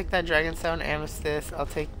second. I'll take that Dragonstone Amethyst. I'll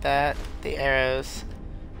take that. The arrows.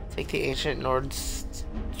 Take the Ancient Nord's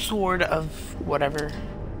sword of whatever.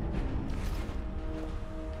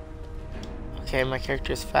 Okay, my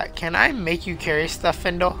character is fat. Can I make you carry stuff,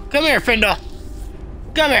 Findle? Come here, Findle!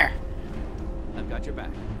 Come here! I've got your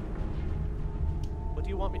back. What do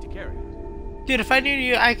you want me to carry? Dude, if I knew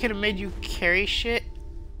you, I could have made you carry shit.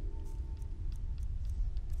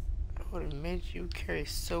 I would have made you carry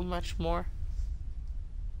so much more.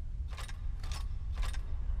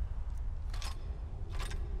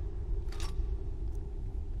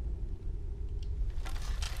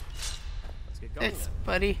 Let's get going. Thanks,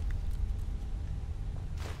 buddy.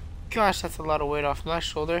 Gosh, that's a lot of weight off my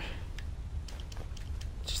shoulder.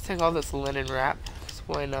 Just take all this linen wrap. 'Cause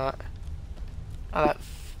why not? All that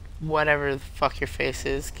whatever the fuck your face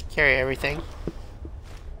is. Can carry everything.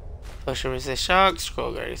 Potion resist shock,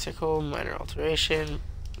 scroll guarding circle, minor alteration.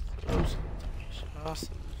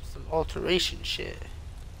 Awesome. Some alteration shit.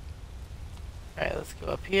 Alright, let's go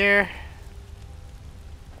up here.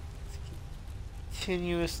 Let's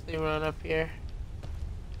continuously run up here.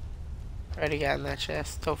 Already got in that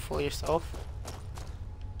chest. Don't fool yourself.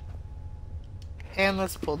 And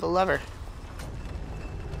let's pull the lever.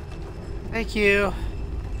 Thank you.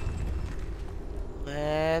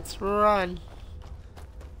 Let's run.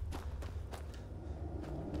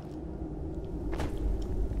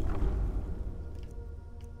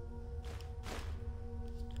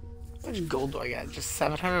 How much gold do I got? Just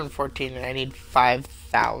 714 and I need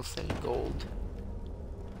 5,000 gold.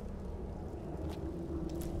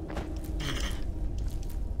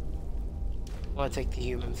 I want to take the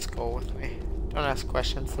human skull with me. Don't ask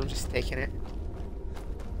questions, I'm just taking it.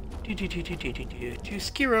 To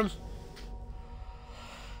SKYRIM.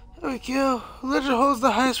 There we go. Legend holds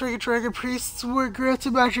the highest rank of dragon priests were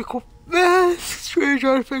granted magical strange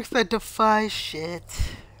artifacts that defy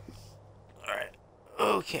shit. Alright.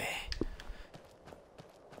 Okay.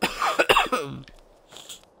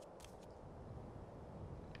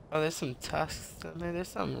 Oh, there's some tusks down there. There's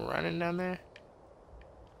something running down there.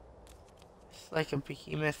 It's like a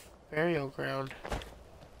behemoth burial ground.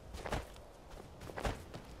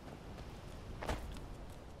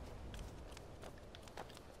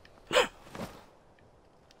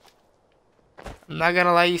 I'm not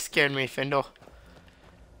gonna lie, you scared me, Findle.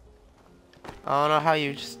 I don't know how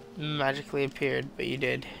you just magically appeared, but you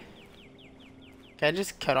did. Can I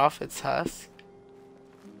just cut off its husk?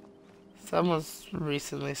 Someone's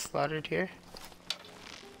recently slaughtered here.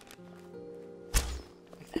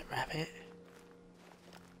 Like that rabbit.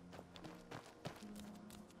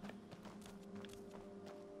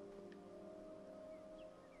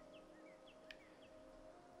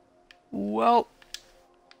 Well,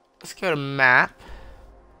 let's go to map.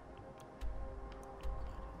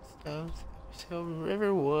 Stones, so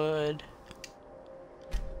Riverwood.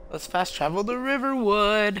 Let's fast travel to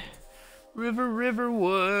Riverwood.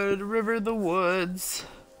 Riverwood, River the Woods.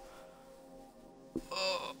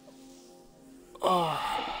 Oh.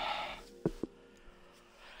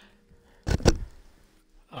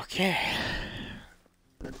 Okay.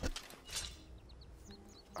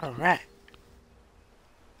 All right.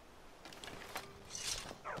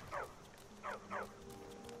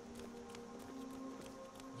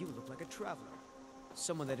 You look like a traveler.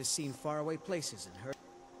 Someone that has seen faraway places and heard.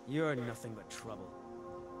 You're nothing but trouble.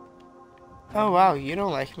 Oh wow, you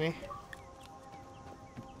don't like me.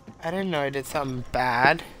 I didn't know I did something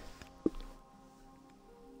bad.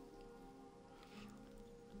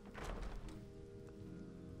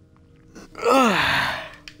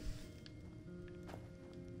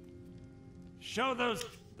 Show those.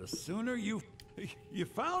 The sooner you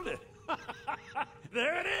found it.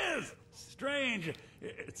 There it is. Strange.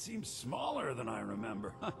 It seems smaller than I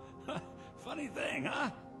remember. Funny thing, huh?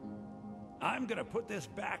 I'm gonna put this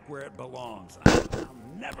back where it belongs. I'll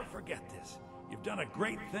never forget this. You've done a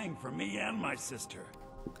great thing for me and my sister.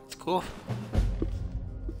 That's cool.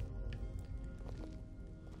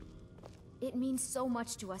 It means so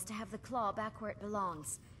much to us to have the claw back where it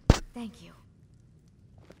belongs. Thank you.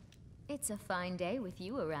 It's a fine day with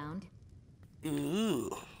you around. Ooh.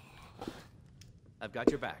 I've got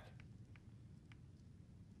your back.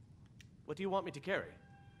 What do you want me to carry?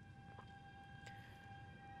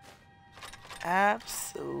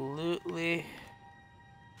 Absolutely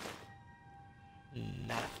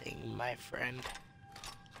nothing, my friend.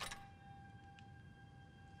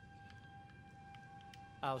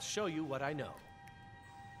 I'll show you what I know.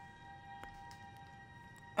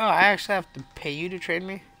 Oh, I actually have to pay you to trade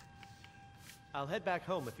me? I'll head back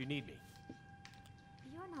home if you need me.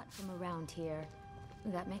 You're not from around here.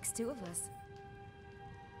 That makes two of us.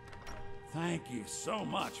 Thank you so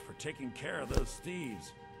much for taking care of those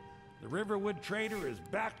thieves. The Riverwood Trader is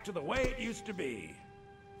back to the way it used to be.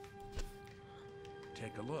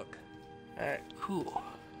 Take a look. Alright, cool.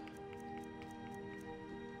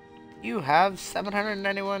 You have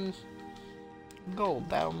 791 gold.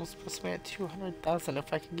 That almost puts me at 200,000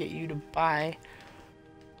 if I can get you to buy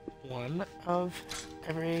one of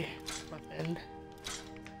every weapon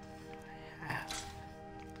I have.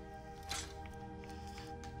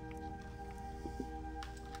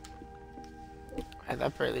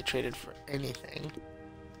 That barely traded for anything.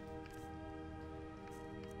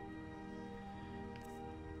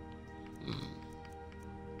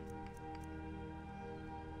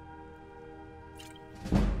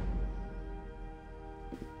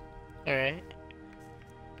 Alright.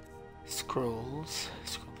 Scrolls.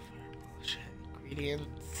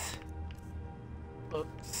 Ingredients.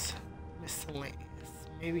 Books. Miscellaneous.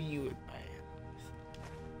 Maybe you would buy it.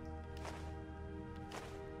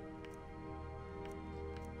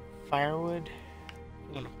 Firewood?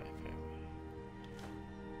 I want to buy firewood.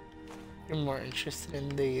 You're more interested in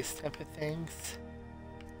these type of things.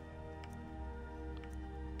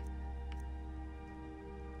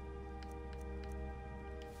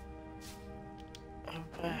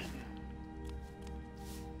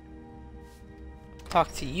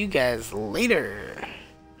 Talk to you guys later.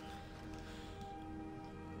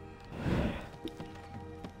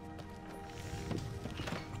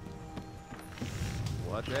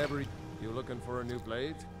 Whatever. You looking for a new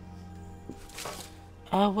blade?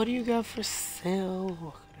 What do you got for sale?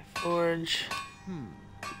 What can I forge?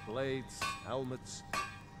 Blades, helmets,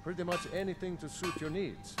 pretty much anything to suit your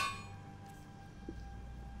needs.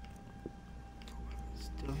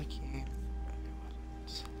 Still the key.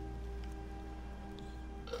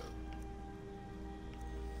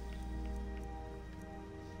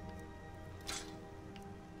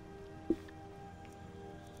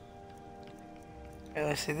 Alright,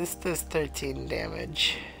 let's see, this does 13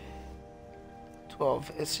 damage.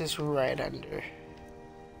 12, it's just right under.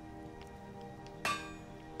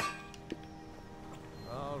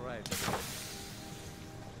 Alright.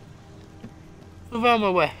 Move on my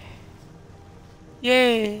way.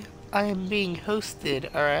 Yay! I am being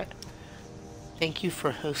hosted, alright. Thank you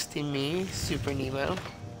for hosting me, Super Nemo. Alright,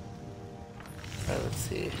 let's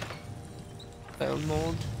see. Bone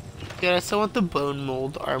mold. Yeah, I still want the bone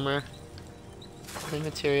mold armor.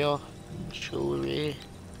 Material, jewelry,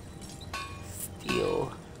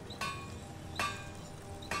 steel,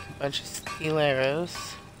 a bunch of steel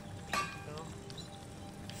arrows,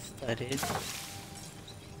 studded.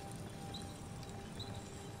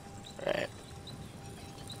 Alright,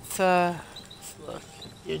 let's look.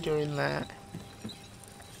 You're doing that.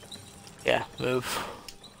 Yeah, move.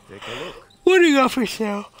 Take a look. What do you got for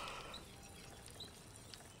sale?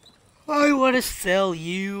 I want to sell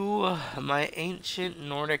you my ancient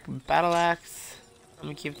Nordic battle axe. I'm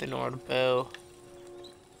gonna keep the Nord bow.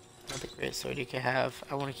 Another great sword you can have.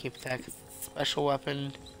 I want to keep that because it's a special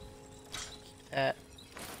weapon. Keep that.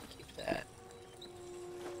 Keep that.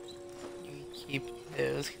 You can keep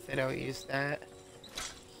those because I don't use that.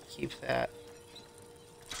 Keep that.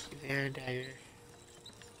 Keep the iron dagger.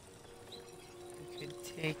 You could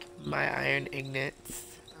take my iron ingots.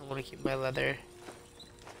 I want to keep my leather.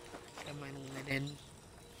 My linen.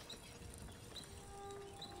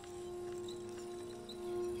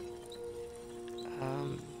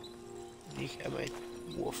 You have my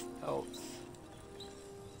wolf pelts.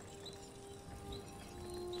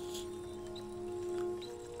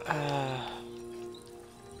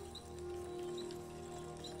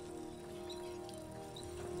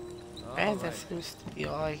 And that seems to be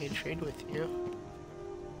all I can trade with you.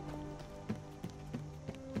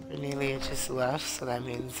 Cornelia just left, so that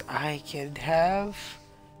means I can have...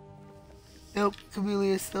 Nope,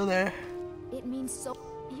 Camelia's still there. It means so.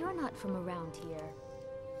 You're not from around here.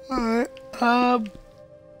 Alright, I'm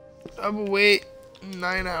gonna wait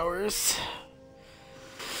 9 hours.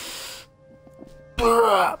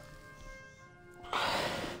 That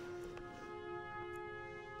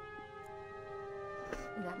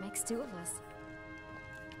makes two of us.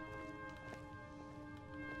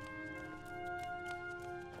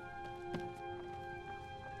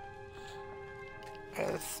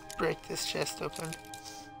 Alright, let's break this chest open.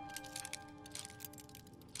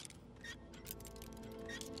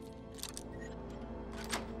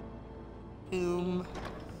 Boom.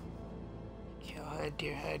 Killhead,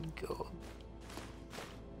 deerhead, gold.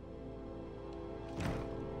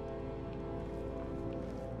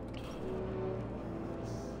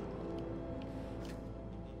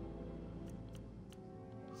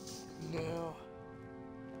 No.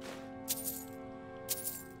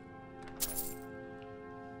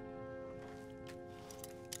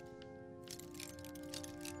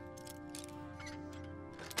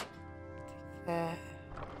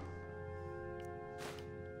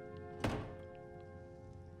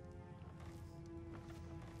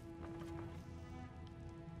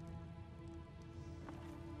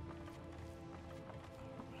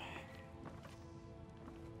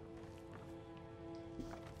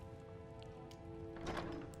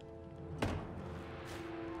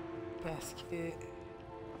 Basket.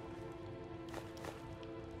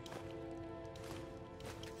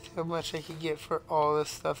 See how much I could get for all this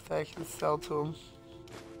stuff that I can sell to him.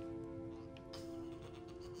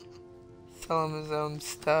 Sell him his own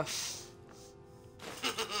stuff.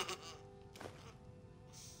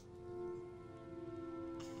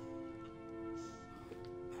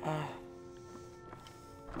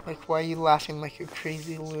 Like, why are you laughing like a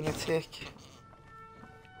crazy lunatic?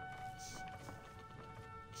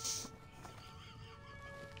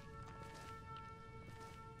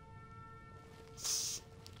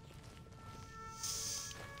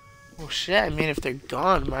 Well, shit, I mean, if they're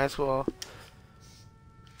gone, might as well.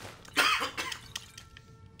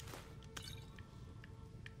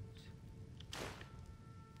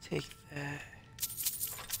 Take that.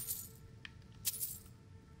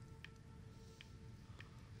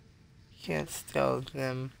 Can't steal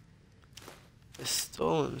them the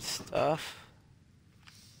stolen stuff.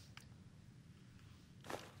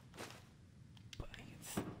 But I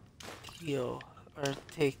can steal or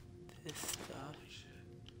take this stuff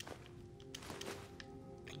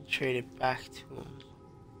and trade it back to him.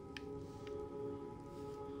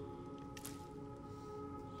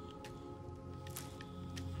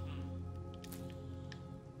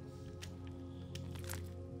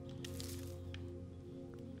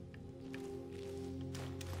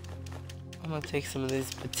 I'm gonna take some of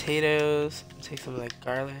these potatoes, take some of that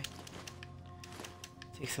garlic,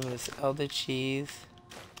 take some of this elder cheese,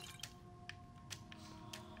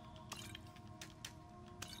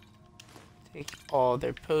 take all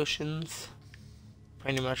their potions,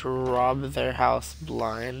 pretty much rob their house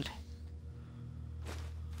blind.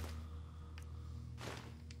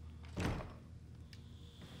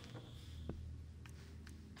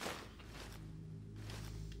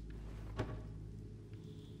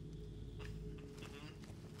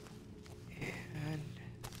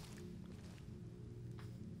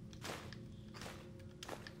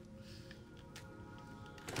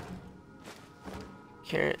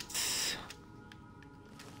 Carrots.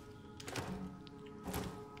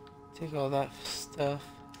 Take all that stuff.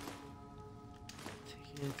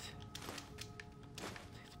 Take it.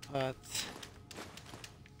 Take the pots.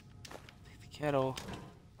 Take the kettle.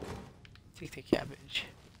 Take the cabbage.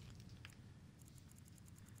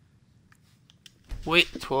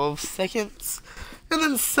 Wait 12 seconds and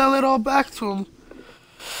then sell it all back to him.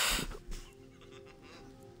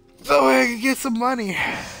 So I can get some money.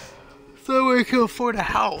 So I can afford a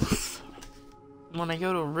house. When I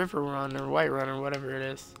go to River Run or White Run or whatever it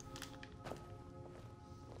is.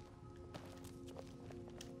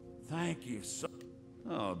 Thank you so.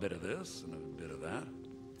 Oh, a bit of this and a bit of that.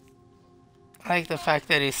 I like the fact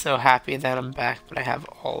that he's so happy that I'm back, but I have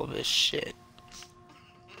all of his shit.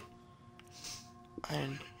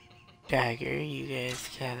 Iron dagger, you guys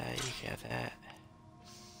got that, you got that.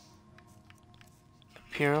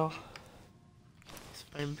 Apparel.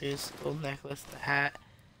 Fine boots, gold necklace, the hat,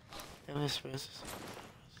 endless roses.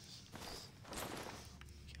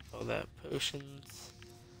 All that potions.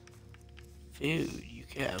 Food, you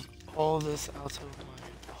can have all this outside of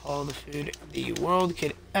mine. All the food the world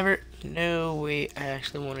could ever. No way, I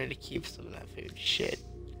actually wanted to keep some of that food. Shit.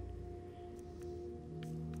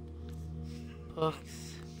 Books.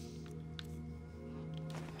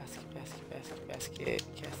 Basket.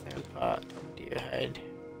 Cast iron pot. Deer hide.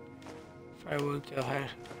 Firewood, go ahead.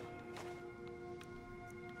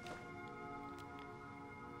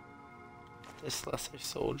 This lesser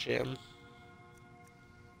soul gem.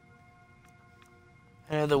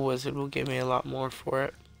 I know the wizard will give me a lot more for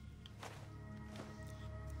it.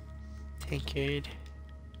 Tankard.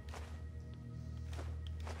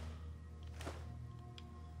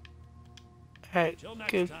 Alright,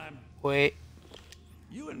 good. Time. Wait.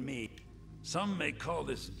 You and me. Some may call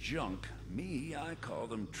this junk. Me, I call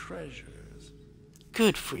them treasures.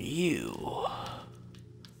 Good for you.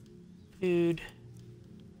 Food.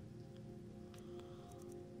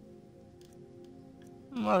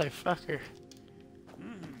 Motherfucker.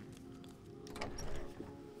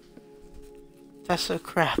 That's so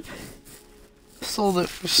crap. Sold it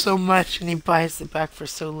for so much and he buys it back for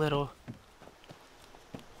so little.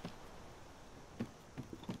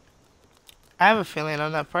 I have a feeling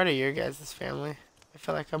I'm not part of your guys' family. I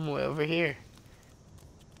feel like I'm way over here.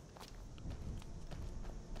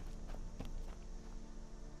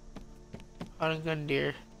 On a gun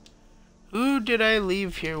deer. Who did I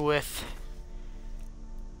leave here with?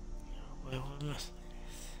 Wait, what am I saying?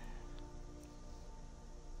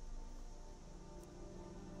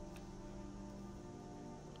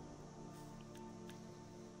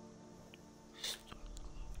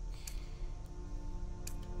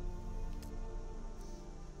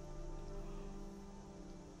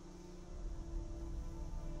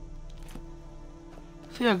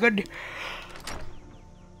 Yeah, good.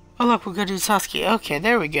 Oh look, we're good to Sasuke. Okay,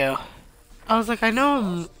 there we go. I was like, I know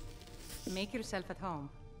him. Make yourself at home.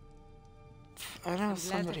 I know I'm glad to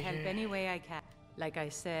somebody help here. any way I can. Like I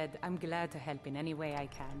said, I'm glad to help in any way I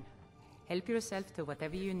can. Help yourself to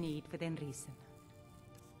whatever you need within reason.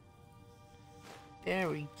 There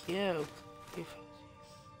we go.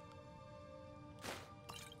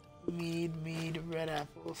 Mead, red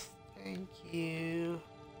apples. Thank you.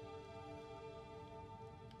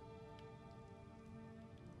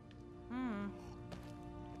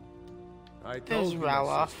 I There's told you my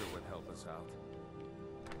Ralof. sister would help us out.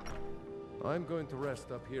 I'm going to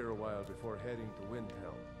rest up here a while before heading to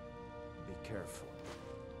Windhelm. Be careful.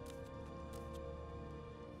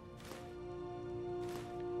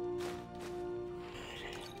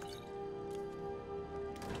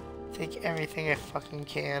 Take everything I fucking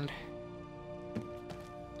can.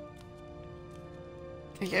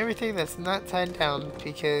 Take everything that's not tied down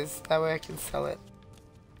because that way I can sell it.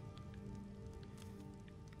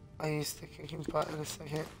 I'll use the cooking pot in a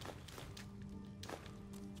second.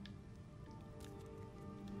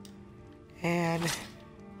 And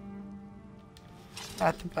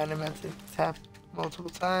at the button I meant to tap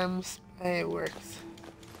multiple times, but it works.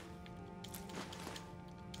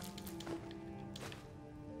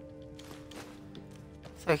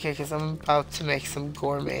 It's okay because I'm about to make some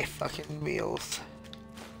gourmet fucking meals.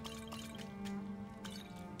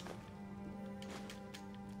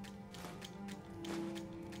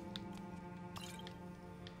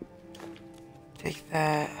 Take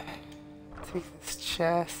that. Take this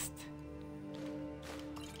chest.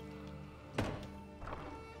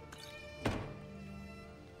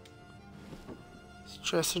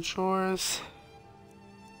 Dresser drawers.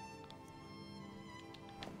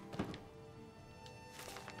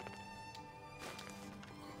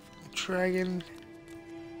 Dragon.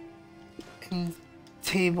 And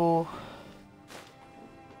table.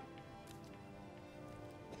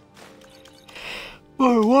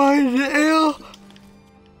 More wine and ale.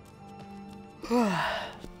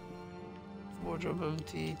 Wardrobe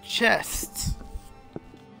empty. Chest.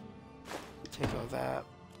 Take all that.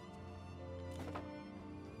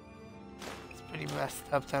 It's pretty messed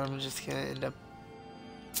up that I'm just gonna end up.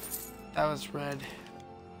 That was red.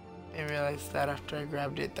 I realized that after I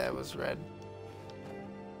grabbed it, that was red.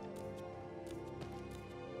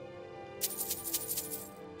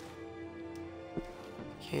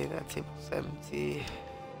 Okay, that table's empty.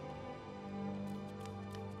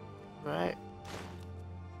 Right.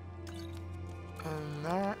 And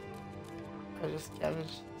that, I just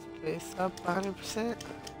scavenged this place up 100%.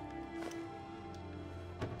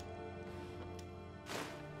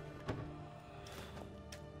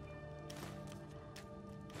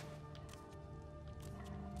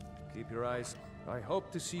 Keep your eyes. I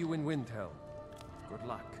hope to see you in Windhelm. Good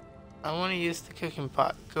luck. I want to use the cooking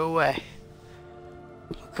pot. Go away.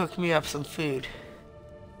 Cook me up some food.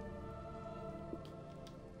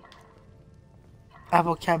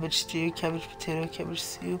 Apple cabbage stew, cabbage potato, cabbage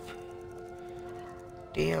soup.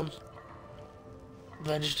 Damn.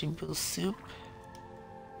 Vegetable soup.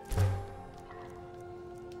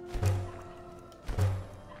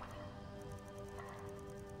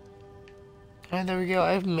 Alright, there we go.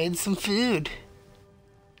 I've made some food.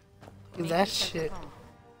 Look at that shit.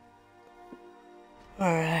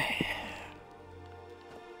 Alright.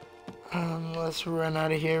 Let's run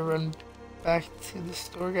out of here, run back to the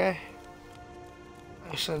store guy.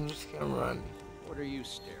 Actually, I'm just gonna run. What are you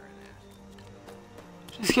staring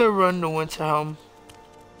at? Just gonna run to Winterhelm.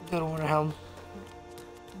 Go to Winterhelm.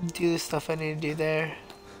 Do the stuff I need to do there.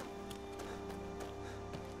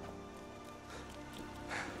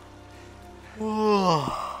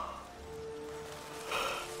 Oh,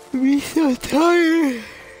 I'm so tired.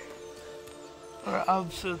 Or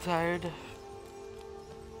I'm so tired.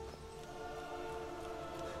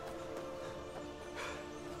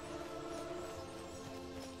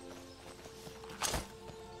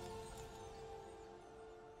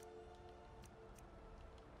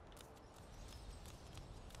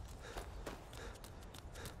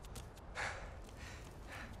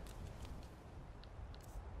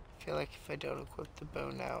 I feel like if I don't equip the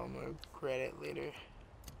bow now, I'm gonna regret it later.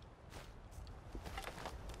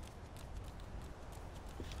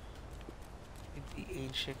 The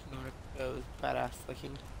ancient Nordic bow is badass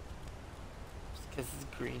looking. Just because it's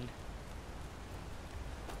green.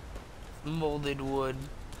 It's molded wood.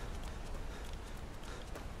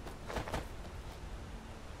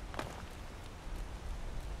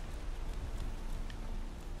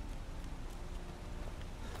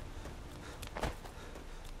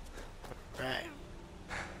 Right.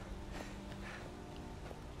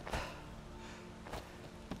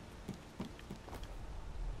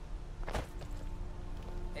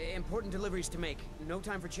 Important deliveries to make. No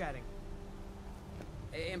time for chatting.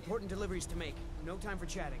 Important deliveries to make. No time for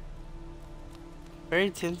chatting. Very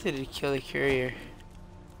tempted to kill the courier.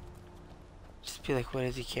 Just be like, what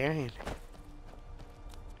is he carrying?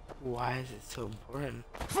 Why is it so important?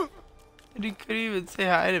 And he couldn't even say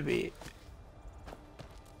hi to me.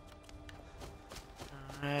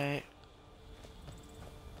 Alright.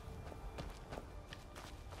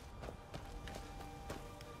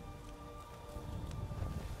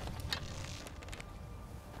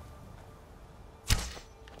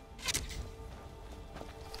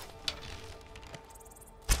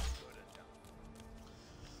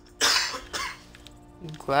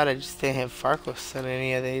 I'm glad I just didn't have Farkos on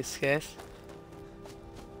any of these guys.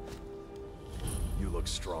 You look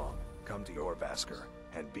strong. Come to your Vasker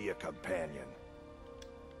and be a companion.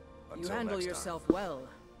 You Until handle next time. yourself well.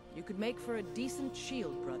 You could make for a decent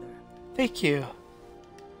shield, brother. Thank you.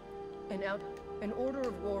 An order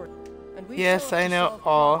of war. And we Yes, show up I to know solve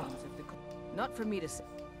all. problems if the not for me to say.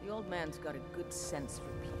 The old man's got a good sense for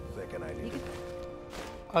people. Thinking I need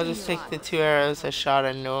I'll just take the 2 arrows I shot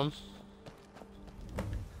into him.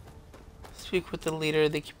 Speak with the leader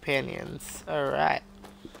of the companions. Alright.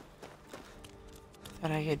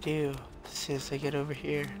 What I could do as soon as I get over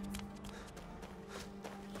here.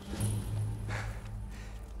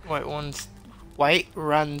 White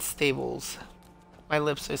Run Stables. My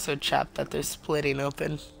lips are so chapped that they're splitting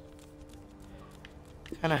open.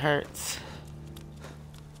 Kinda hurts.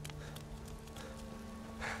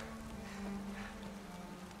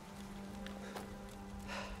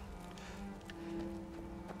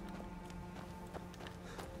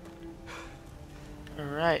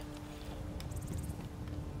 Alright.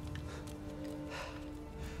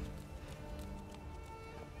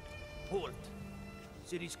 Halt.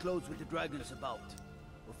 City's closed with the dragons about.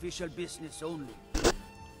 Official business only.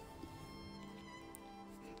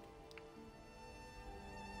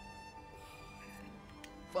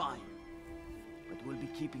 Fine. But we'll be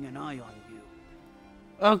keeping an eye on you.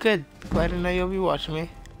 Oh good. Glad to know you'll be watching me.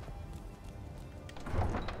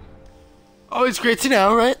 Always great to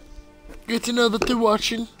know, right? Good to know that they're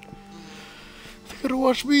watching. They're gonna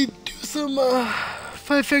watch me do some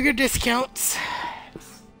 5-figure discounts.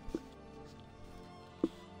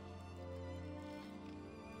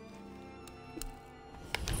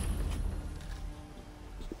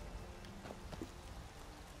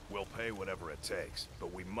 We'll pay whatever it takes,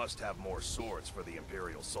 but we must have more swords for the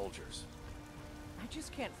Imperial soldiers. I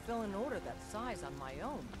just can't fill an order that size on my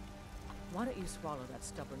own. Why don't you swallow that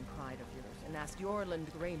stubborn pride of yours and ask Yorland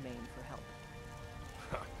Greymane for help?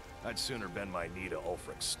 I'd sooner bend my knee to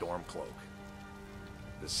Ulfric's Stormcloak.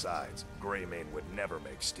 Besides, Greymane would never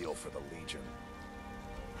make steel for the Legion.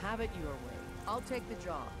 Have it your way. I'll take the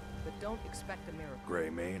job, but don't expect a miracle.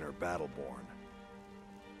 Greymane or Battleborn?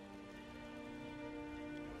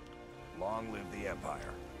 Long live the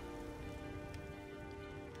Empire.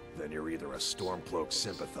 Then you're either a Stormcloak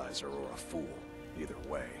sympathizer or a fool. Either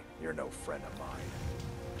way, you're no friend of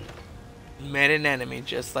mine. Made an enemy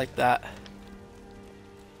just like that.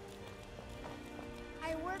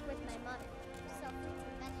 I work with my mother.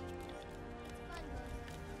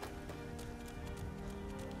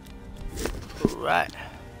 It's fun. Right.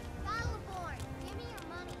 Battleborn, give me your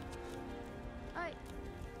money.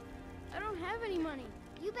 I don't have any money.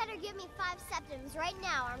 You better give me 5 septims right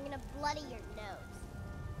now or I'm gonna bloody your nose.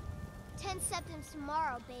 10 septims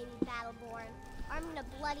tomorrow, baby Battleborn. Or I'm gonna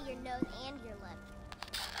bloody your nose and your lip.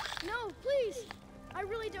 No, please. I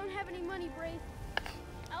really don't have any money, Braith.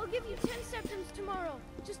 I'll give you 10 septims tomorrow.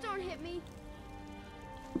 Just don't hit me.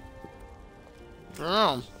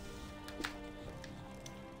 Damn.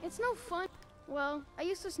 It's no fun. Well, I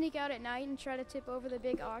used to sneak out at night and try to tip over the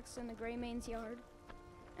big ox in the Greymane's yard.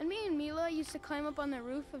 And me and Mila used to climb up on the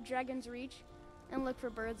roof of Dragon's Reach and look for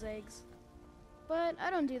birds' eggs. But I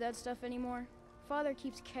don't do that stuff anymore. Father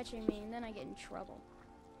keeps catching me and then I get in trouble.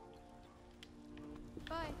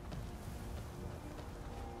 Bye.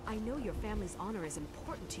 I know your family's honor is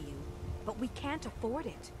important to you, but we can't afford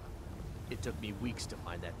it. It took me weeks to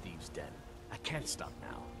find that thieves' den. I can't stop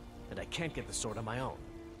now, and I can't get the sword on my own.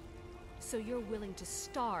 So you're willing to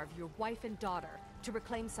starve your wife and daughter to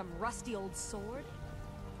reclaim some rusty old sword?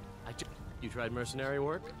 You tried mercenary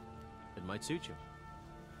work? It might suit you.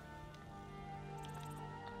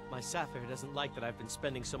 My Sapphire doesn't like that I've been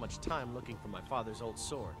spending so much time looking for my father's old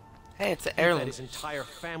sword. Hey, it's an He heirloom. fed his entire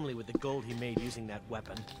family with the gold he made using that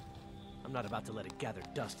weapon. I'm not about to let it gather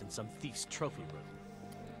dust in some thief's trophy room.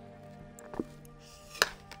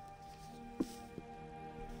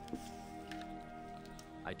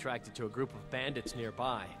 I tracked it to a group of bandits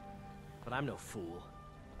nearby, but I'm no fool.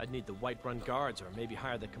 I'd need the Whiterun guards or maybe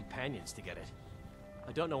hire the companions to get it.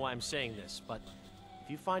 I don't know why I'm saying this, but if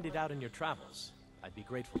you find it out in your travels, I'd be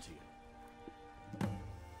grateful to you.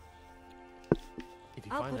 If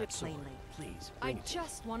you I'll find put that it sword, plainly. please I bring it to me.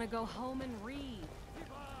 just want to go home and read.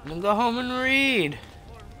 I'm gonna go home and read.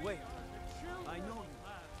 Wait, I know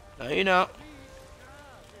you. No, you don't.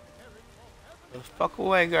 Go the fuck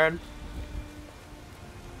away, guard.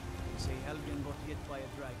 Say Helgen got hit by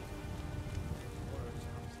a dragon.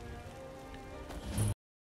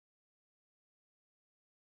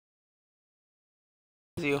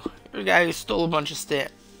 You're the guy who stole a bunch of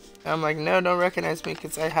shit. I'm like, no, don't recognize me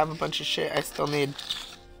because I have a bunch of shit I still need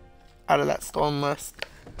out of that stolen list.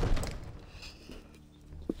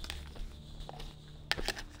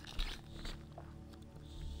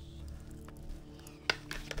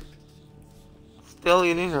 Still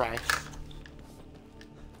eating rice.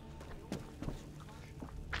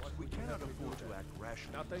 We cannot afford to act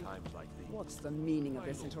rashly in times like these. What's the meaning of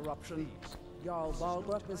this interruption? Jarl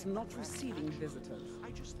Balgruuf is not receiving visitors.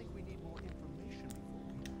 I just think we need more information before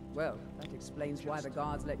we... Well, that explains why the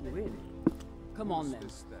guards let you in. Come on then.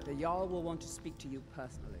 The Jarl will want to speak to you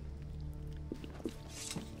personally.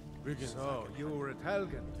 So, you were at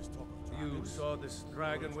Helgen. You saw this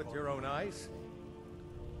dragon with your own eyes?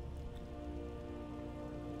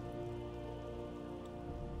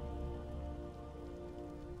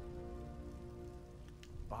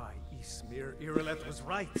 By Ysmir, Irileth was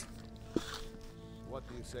right. What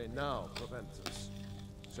do you say now, Proventus?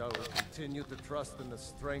 Shall we continue to trust in the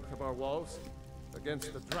strength of our walls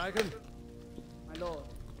against the dragon? My lord,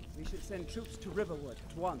 we should send troops to Riverwood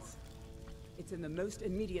at once. It's in the most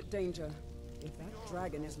immediate danger. If that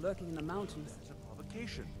dragon is lurking in the mountains... That's a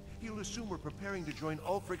provocation. He'll assume we're preparing to join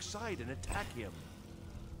Ulfric's side and attack him.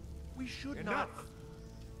 We should Enough! not...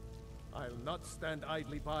 I'll not stand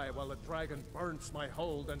idly by while the dragon burns my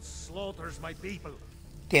hold and slaughters my people.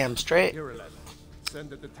 Damn straight. Irileth,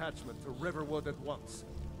 send a detachment to Riverwood at once.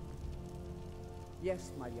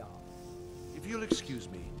 Yes, my Jarl. If you'll excuse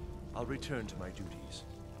me, I'll return to my duties.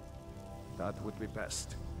 That would be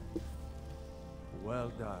best. Well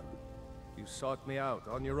done. You sought me out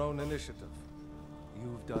on your own initiative.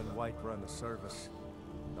 You've done Whiterun a service.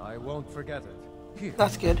 I won't forget it. Here,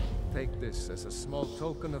 that's good. Take this as a small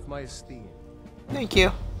token of my esteem. Thank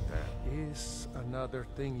you. There is another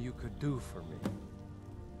thing you could do for me.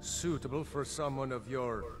 Suitable for someone of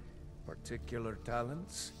your particular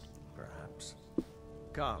talents, perhaps.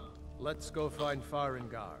 Come, let's go find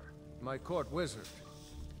Farengar, my court wizard.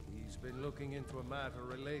 He's been looking into a matter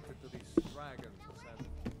related to these dragons and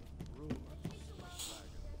rumors of dragons.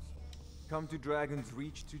 Come to Dragon's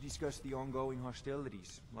Reach to discuss the ongoing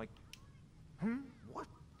hostilities. Like... What?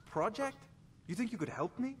 Project? You think you could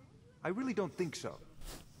help me? I really don't think so.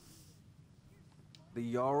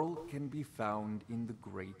 The Jarl can be found in the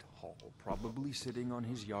Great Hall, probably sitting on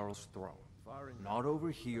his Jarl's throne. Not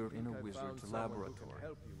over here in a wizard's laboratory.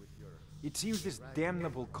 It seems this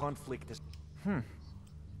damnable conflict is...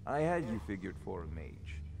 I had you figured for a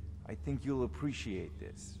mage. I think you'll appreciate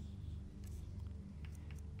this.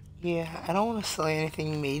 Yeah, I don't want to sell you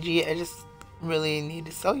anything magey. I just really need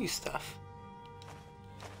to sell you stuff.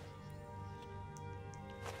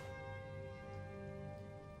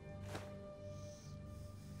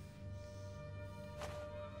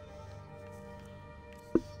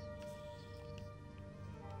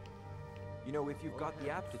 You know, if you've got the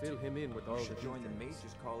aptitude, Fill him in with all you the should join the details.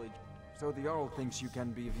 Mages College. So the Jarl thinks you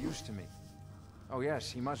can be of use to me. Oh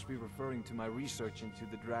yes, he must be referring to my research into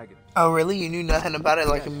the dragon. Oh really? You knew nothing about it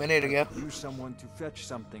like a minute ago. Use someone to fetch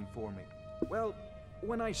something for me. Well,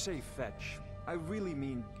 when I say fetch, I really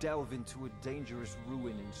mean delve into a dangerous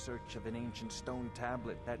ruin in search of an ancient stone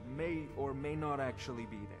tablet that may or may not actually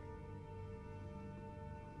be there.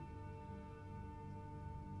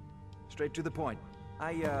 Straight to the point.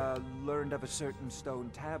 I learned of a certain stone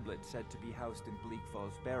tablet said to be housed in Bleak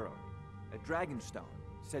Falls Barrow. A dragon stone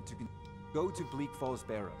said to go to Bleak Falls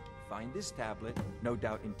Barrow. Find this tablet, no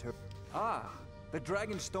doubt Ah, the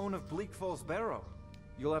dragon stone of Bleak Falls Barrow.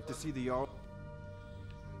 You'll have to see the Jarl.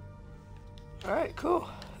 Alright, cool.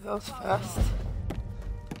 That was fast.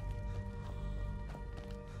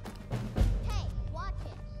 Hey, watch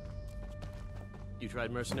it. You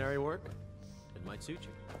tried mercenary work? It might suit you.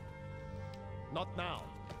 Not now.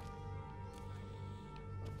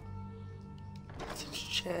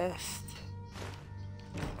 Chest.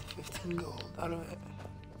 15 gold out of it.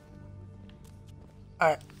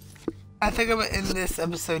 Alright. I think I'm gonna end this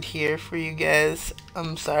episode here for you guys.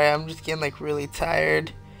 I'm sorry, I'm just getting like really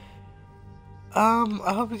tired.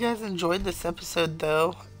 I hope you guys enjoyed this episode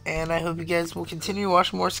though. And I hope you guys will continue to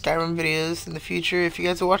watch more Skyrim videos in the future. If you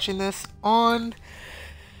guys are watching this on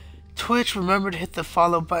Twitch, remember to hit the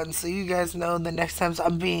follow button so you guys know the next time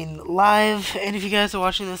I'm being live. And if you guys are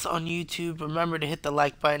watching this on YouTube, remember to hit the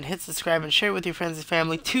like button, hit subscribe, and share with your friends and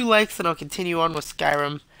family. 2 likes and I'll continue on with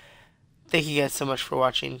Skyrim. Thank you guys so much for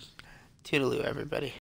watching. Toodaloo, everybody.